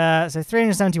 right. So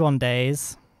 371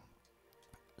 days.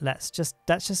 Let's just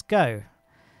go.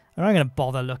 I'm not going to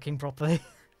bother looking properly.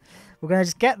 We're going to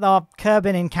just get our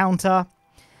Kerbin encounter,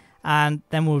 and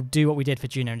then we'll do what we did for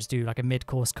Duna and just do like a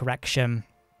mid-course correction.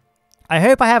 I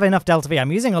hope I have enough Delta V.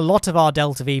 I'm using a lot of our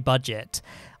Delta V budget.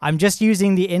 I'm just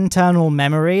using the internal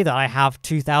memory that I have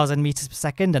 2,000 meters per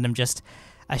second, and I'm just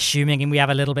assuming we have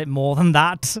a little bit more than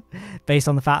that based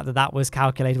on the fact that that was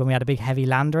calculated when we had a big heavy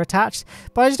lander attached.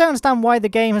 But I just don't understand why the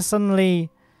game has suddenly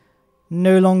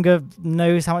no longer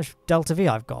knows how much Delta V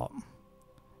I've got.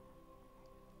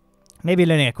 Maybe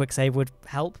learning a quick save would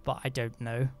help, but I don't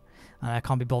know. And I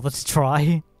can't be bothered to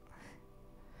try.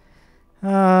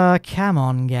 Come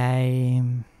on,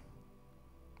 game.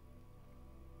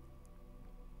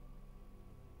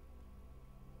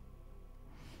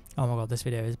 Oh my god, this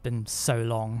video has been so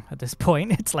long at this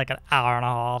point. It's like an hour and a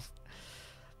half,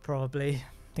 probably.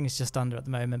 I think it's just under at the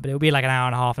moment, but it'll be like an hour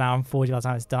and a half, an hour and 40 by the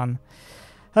time it's done.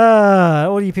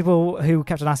 All you people who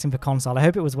kept on asking for console, I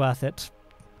hope it was worth it.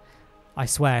 I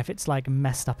swear, if it's like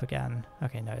messed up again.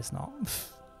 Okay, no, it's not.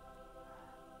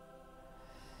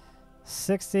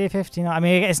 60, 59. I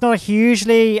mean, it's not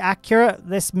hugely accurate,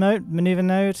 this maneuver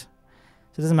node. So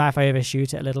it doesn't matter if I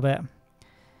overshoot it a little bit.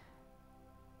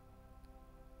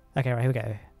 Okay, right, here we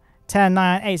go. 10,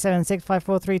 9, 8, 7, 6, 5,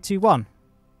 4, 3, 2, 1.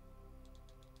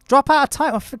 Drop out of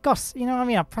time. I forgot. You know what I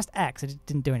mean? I pressed X. It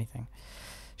didn't do anything.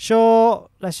 Sure,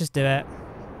 let's just do it.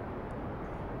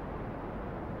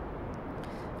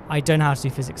 I don't know how to do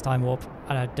physics time warp,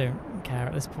 and I don't care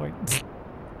at this point.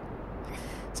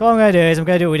 So what I'm going to do is I'm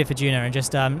going to do what we did for Duna and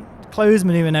just close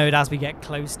maneuver node as we get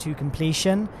close to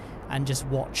completion and just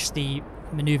watch the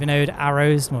maneuver node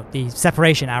arrows, well, the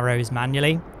separation arrows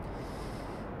manually.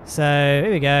 So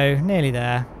here we go, nearly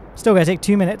there. Still going to take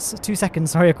 2 minutes, 2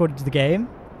 seconds, sorry, according to the game.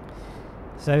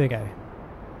 So here we go.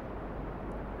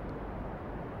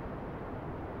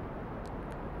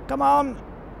 Come on,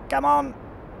 come on.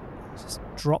 Just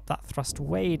drop that thrust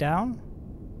way down.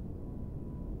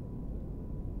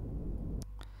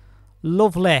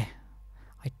 Lovely.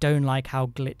 I don't like how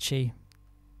glitchy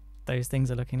those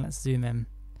things are looking. Let's zoom in.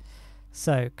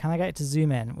 So, can I get it to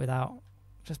zoom in without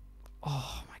just...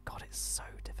 Oh my god, it's so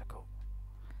difficult.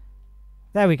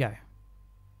 There we go.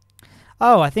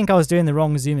 Oh, I think I was doing the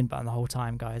wrong zoom in button the whole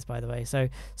time, guys, by the way. So,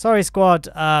 sorry, squad.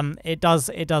 It does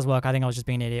work. I think I was just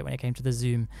being an idiot when it came to the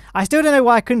zoom. I still don't know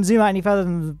why I couldn't zoom out any further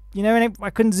than... You know, I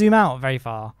couldn't zoom out very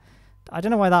far. I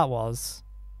don't know why that was.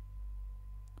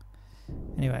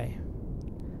 Anyway,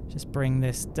 just bring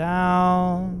this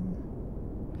down.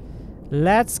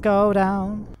 Let's go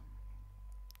down.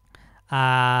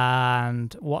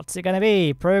 And what's it going to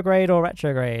be? Prograde or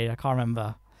retrograde? I can't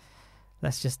remember.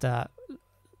 Let's just...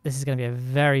 this is going to be a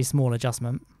very small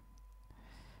adjustment.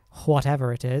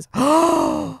 Whatever it is.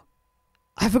 I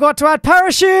forgot to add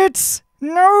parachutes!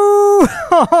 No!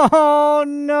 Oh,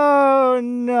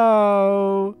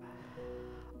 no.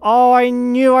 Oh, I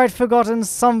knew I'd forgotten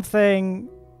something.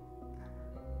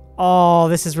 Oh,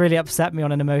 this has really upset me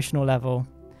on an emotional level.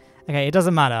 Okay, it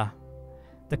doesn't matter.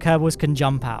 The Kerbals can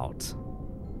jump out.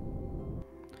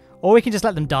 Or we can just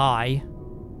let them die.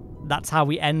 That's how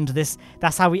we end this.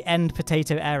 That's how we end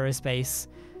Potato Aerospace.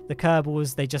 The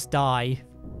Kerbals, they just die.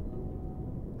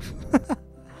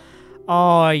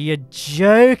 Oh, you're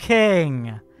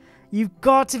joking. You've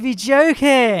got to be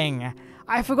joking.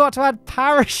 I forgot to add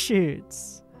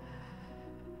parachutes.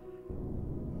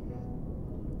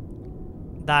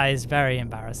 That is very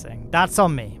embarrassing. That's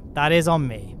on me. That is on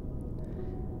me.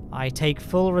 I take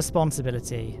full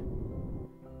responsibility.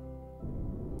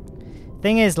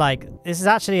 Thing is, like, this is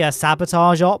actually a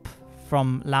sabotage op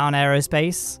from Lowne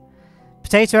Aerospace.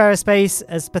 Potato Aerospace,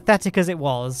 as pathetic as it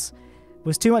was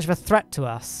too much of a threat to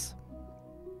us.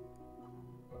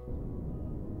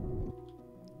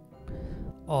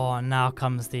 Oh, now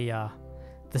comes the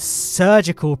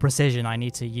surgical precision I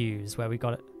need to use, where we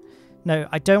got it. No,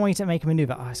 I don't want you to make a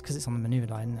maneuver. Oh, it's because it's on the maneuver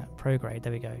line, isn't it? Prograde,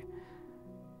 there we go.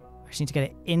 I just need to get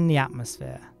it in the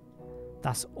atmosphere.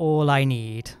 That's all I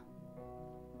need.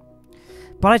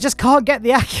 But I just can't get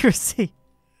the accuracy.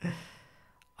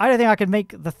 I don't think I could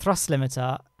make the thrust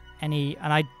limiter any...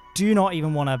 And I do not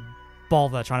even want to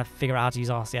bother trying to figure out how to use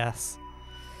RCS.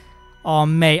 Oh,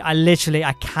 mate,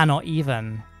 I cannot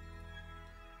even.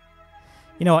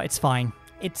 You know what? It's fine.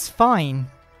 It's fine.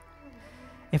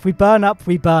 If we burn up,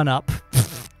 we burn up.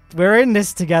 We're in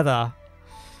this together.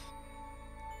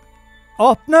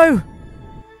 Oh, no!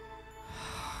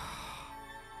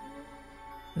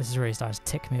 This is really starting to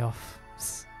tick me off.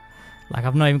 Like,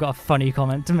 I've not even got a funny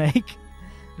comment to make.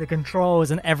 The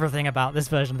controls and everything about this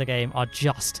version of the game are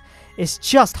just... It's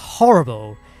just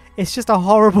horrible. It's just a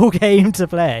horrible game to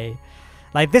play.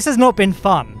 Like, this has not been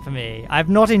fun for me. I've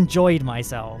not enjoyed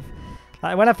myself.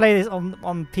 Like, when I play this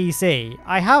on PC,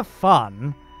 I have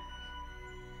fun.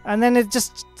 And then it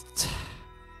just...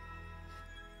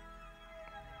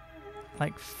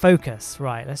 Like, focus.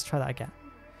 Right, let's try that again.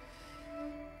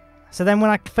 So then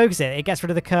when I focus it, it gets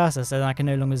rid of the cursor, so then I can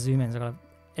no longer zoom in. So I've got to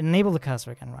enable the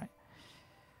cursor again, right?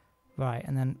 Right,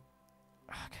 and then...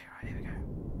 Okay, right, here we go.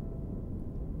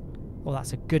 Oh,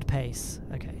 that's a good pace.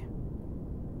 Okay.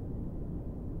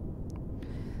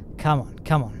 Come on,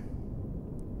 come on.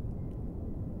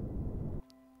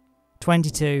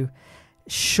 22.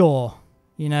 Sure.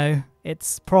 You know,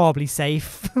 it's probably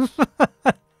safe.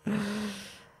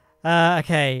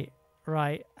 Okay,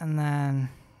 right, and then...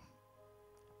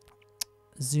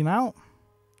 Zoom out.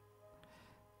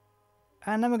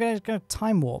 And then we're going to go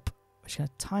time warp. We're just going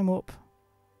to time warp.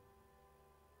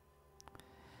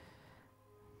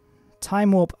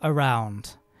 Time warp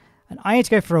around. And I need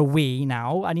to go for a wee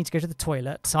now. I need to go to the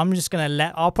toilet. So I'm just going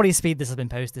to I'll probably speed this up and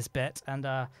post this bit. And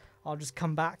I'll just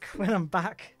come back when I'm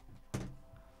back.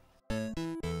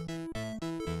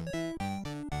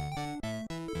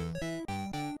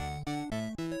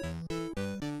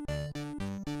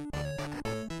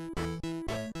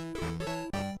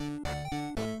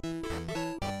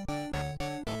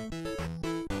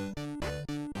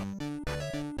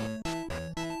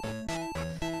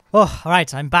 Oh, all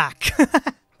right, I'm back.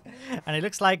 And it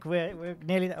looks like we're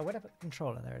nearly there. Where did I put the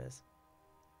controller? There it is.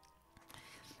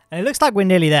 And it looks like we're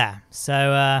nearly there.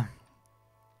 So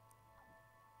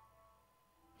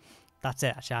that's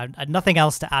it, actually. I had nothing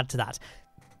else to add to that.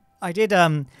 I did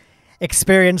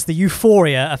experience the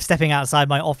euphoria of stepping outside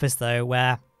my office, though,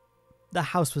 where the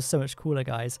house was so much cooler,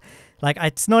 guys. Like,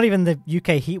 it's not even the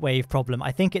UK heatwave problem.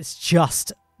 I think it's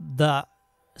just the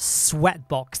sweat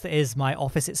box that is my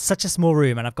office. It's such a small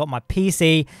room, and I've got my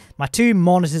PC, my two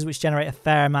monitors which generate a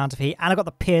fair amount of heat, and I've got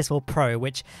the PS4 Pro,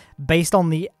 which, based on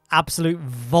the absolute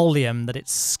volume that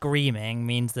it's screaming,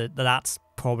 means that that's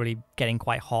probably getting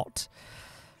quite hot.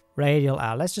 Radial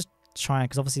out. Let's just try,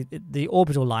 because obviously the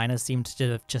orbital line has seemed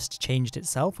to have just changed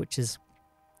itself, which is,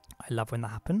 I love when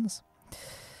that happens.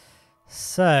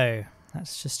 So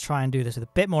let's just try and do this with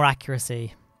a bit more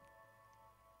accuracy.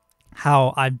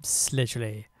 How I'm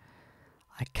literally,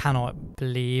 I cannot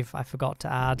believe I forgot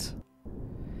to add.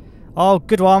 Oh,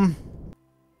 good one.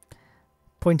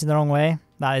 Pointing the wrong way.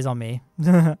 That is on me.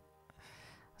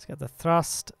 Let's get the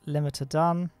thrust limiter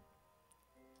done.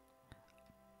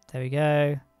 There we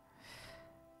go.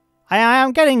 I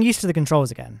am getting used to the controls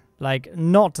again. Like,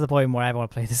 not to the point where I ever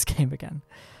want to play this game again.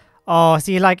 Oh,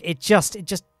 see, like, it just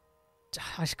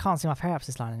I just can't see my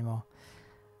periapsis line anymore.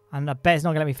 And I bet it's not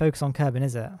going to let me focus on Kerbin,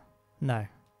 is it? No.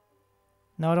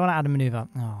 No, I don't want to add a maneuver.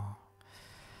 Oh.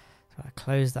 So I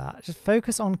close that. Just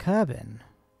focus on Kerbin.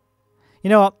 You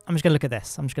know what? I'm just going to look at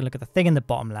this. I'm just going to look at the thing in the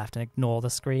bottom left and ignore the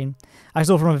screen. I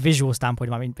saw from a visual standpoint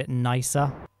it might be a bit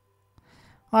nicer.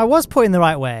 I was pointing the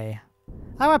right way.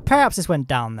 How perhaps this went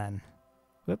down then?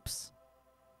 Whoops.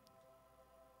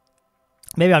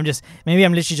 Maybe I'm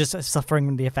literally just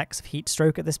suffering the effects of heat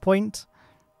stroke at this point.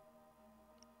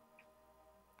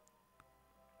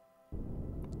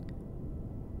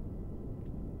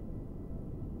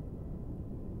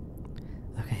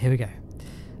 Okay, here we go.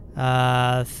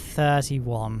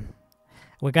 31.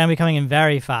 We're going to be coming in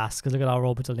very fast because look at our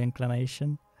orbital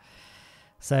inclination.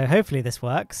 So hopefully this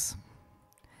works.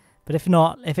 But if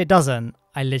not, if it doesn't,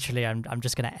 I'm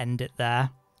just going to end it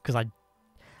there because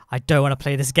I don't want to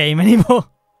play this game anymore.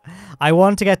 I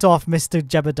want to get off Mr.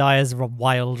 Jebediah's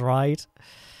wild ride.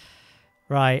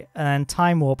 Right, and then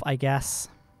time warp, I guess.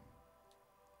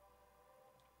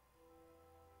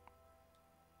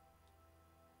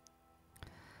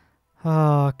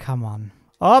 Oh, come on.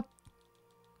 Up!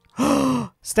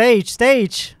 Stage!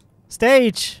 There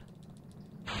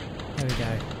we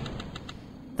go.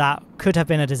 That could have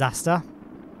been a disaster.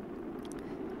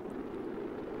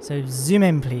 So zoom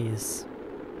in, please.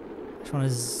 I just want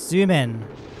to zoom in.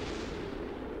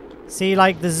 See,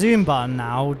 like, the zoom button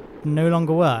now no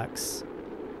longer works.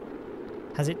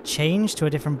 Has it changed to a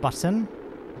different button?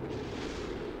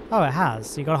 Oh, it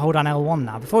has. You got to hold down L1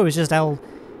 now. Before it was just L...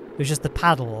 It was just the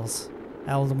paddles.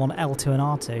 L1, L2 and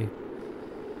R2.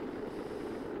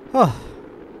 Oh.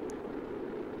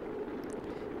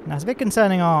 Now it's a bit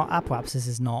concerning our apoapsis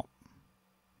is not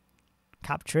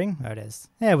capturing. There it is.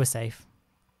 Yeah, we're safe.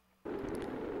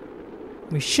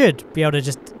 We should be able to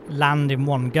just land in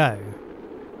one go.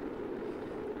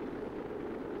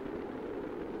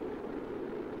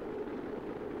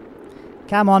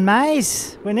 Come on,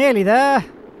 mate. We're nearly there.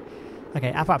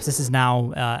 Okay, apoapsis is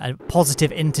now a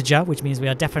positive integer, which means we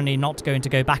are definitely not going to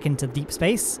go back into deep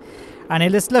space. And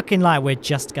it is looking like we're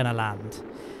just going to land.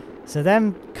 So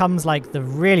then comes like the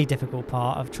really difficult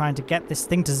part of trying to get this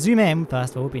thing to zoom in.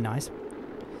 First of all, would be nice.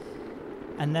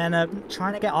 And then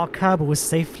trying to get our Kerbals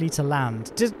safely to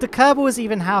land. Does the Kerbals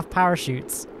even have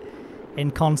parachutes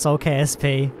in console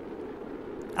KSP?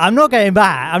 I'm not going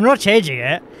back. I'm not changing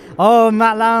it. Oh,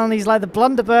 Matt Lowne, he's like the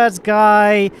Blunderbirds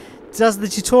guy. Does the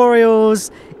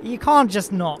tutorials. You can't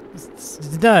just not.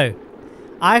 No.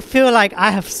 I feel like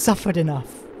I have suffered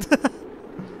enough.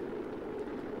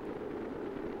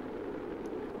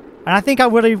 And I think I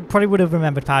probably would have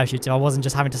remembered parachutes if I wasn't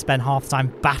just having to spend half the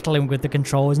time battling with the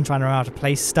controls and trying to remember how to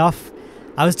place stuff.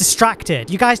 I was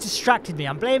distracted. You guys distracted me.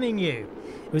 I'm blaming you.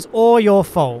 It was all your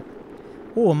fault.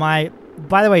 Oh, my...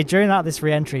 By the way, during this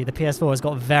re-entry, the PS4 has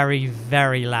got very,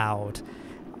 very loud.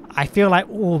 I feel like,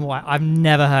 oh, I've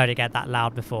never heard it get that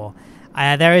loud before.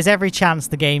 There is every chance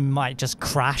the game might just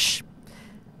crash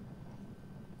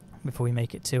before we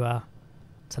make it to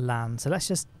land. So let's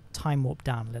just time warp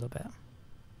down a little bit.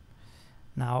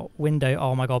 Now, window.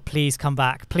 Oh my god, please come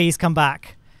back. Please come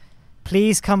back.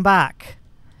 Please come back.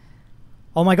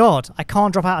 Oh my god, I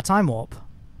can't drop out of time warp.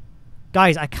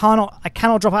 Guys, I cannot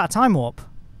drop out of time warp.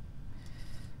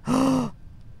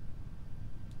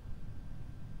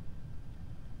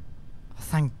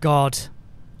 Thank God.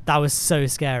 That was so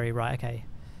scary. Right, okay.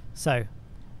 So,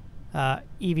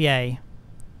 EVA.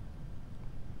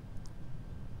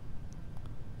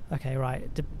 Okay,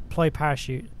 right. Deploy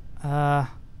parachute.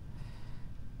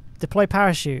 Deploy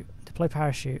parachute. Deploy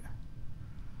parachute.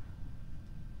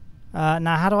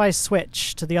 Now, how do I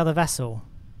switch to the other vessel?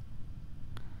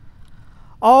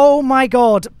 Oh my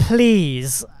god,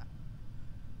 please.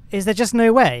 Is there just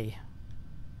no way?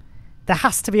 There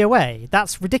has to be a way.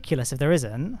 That's ridiculous if there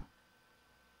isn't.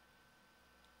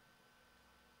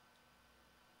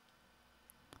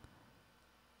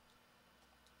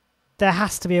 There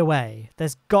has to be a way.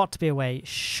 There's got to be a way,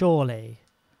 surely.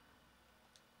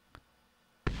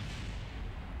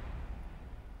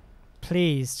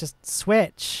 Please, just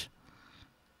switch.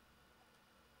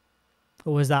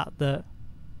 Or was that the...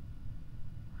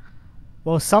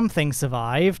 Well, something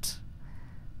survived.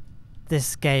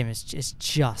 This game is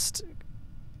just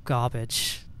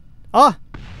garbage. Oh!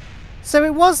 So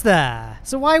it was there!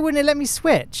 So why wouldn't it let me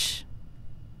switch?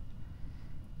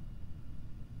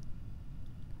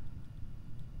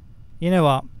 You know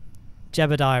what?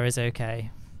 Jebediah is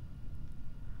okay.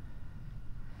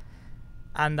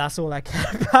 And that's all I care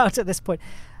about at this point.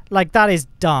 Like, that is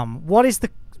dumb. What is the...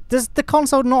 Does the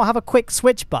console not have a quick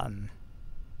switch button?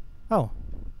 Oh.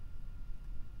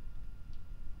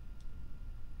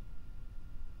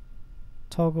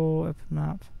 Toggle, open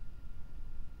map.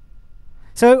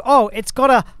 So, oh, it's got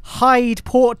a hide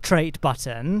portrait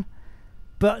button,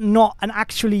 but not an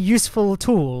actually useful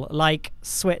tool like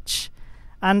switch.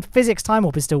 And physics time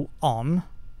warp is still on.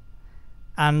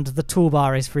 And the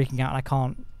toolbar is freaking out and I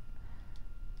can't.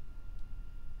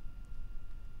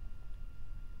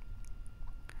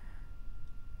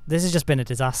 This has just been a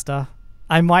disaster.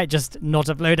 I might just not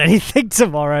upload anything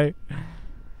tomorrow.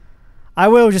 I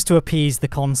will, just to appease the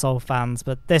console fans,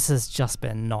 but this has just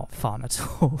been not fun at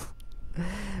all.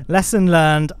 Lesson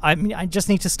learned. I mean, I just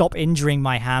need to stop injuring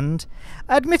my hand.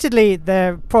 Admittedly,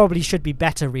 there probably should be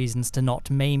better reasons to not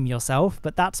maim yourself,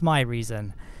 but that's my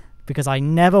reason. Because I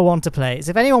never want to play.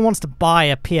 So if anyone wants to buy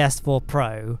a PS4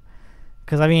 Pro,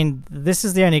 because I mean, this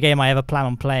is the only game I ever plan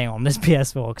on playing on this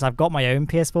PS4, because I've got my own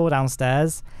PS4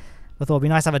 downstairs. I thought it'd be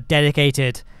nice to have a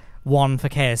dedicated one for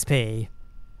KSP.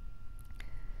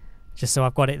 Just so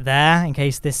I've got it there in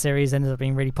case this series ends up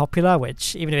being really popular,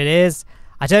 which, even if it is,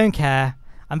 I don't care.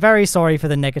 I'm very sorry for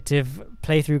the negative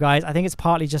playthrough, guys. I think it's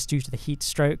partly just due to the heat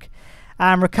stroke.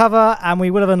 Recover, and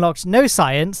we will have unlocked no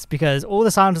science, because all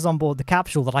the science is on board the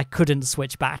capsule that I couldn't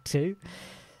switch back to.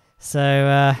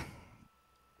 So,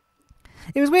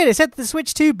 it was weird. It said the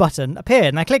switch to button appeared,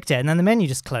 and I clicked it, and then the menu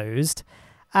just closed.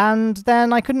 And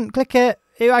then I couldn't click it.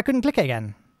 I couldn't click it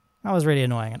again. That was really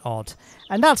annoying and odd.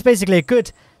 And that's basically a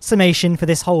good summation for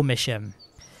this whole mission.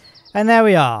 And there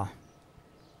we are.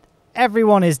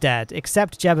 Everyone is dead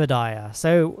except Jebediah.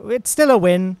 So it's still a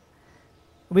win.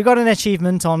 We got an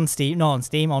achievement on Steam, not on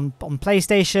Steam, on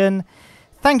PlayStation.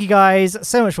 Thank you guys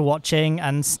so much for watching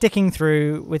and sticking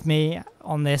through with me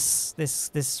on this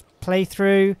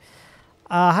playthrough.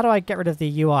 How do I get rid of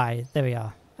the UI? There we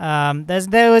are. There's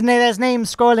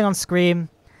names scrolling on screen.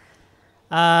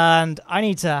 And I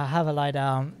need to have a lie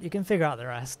down. You can figure out the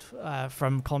rest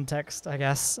from context, I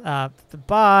guess.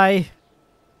 Bye.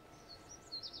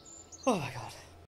 Oh my god.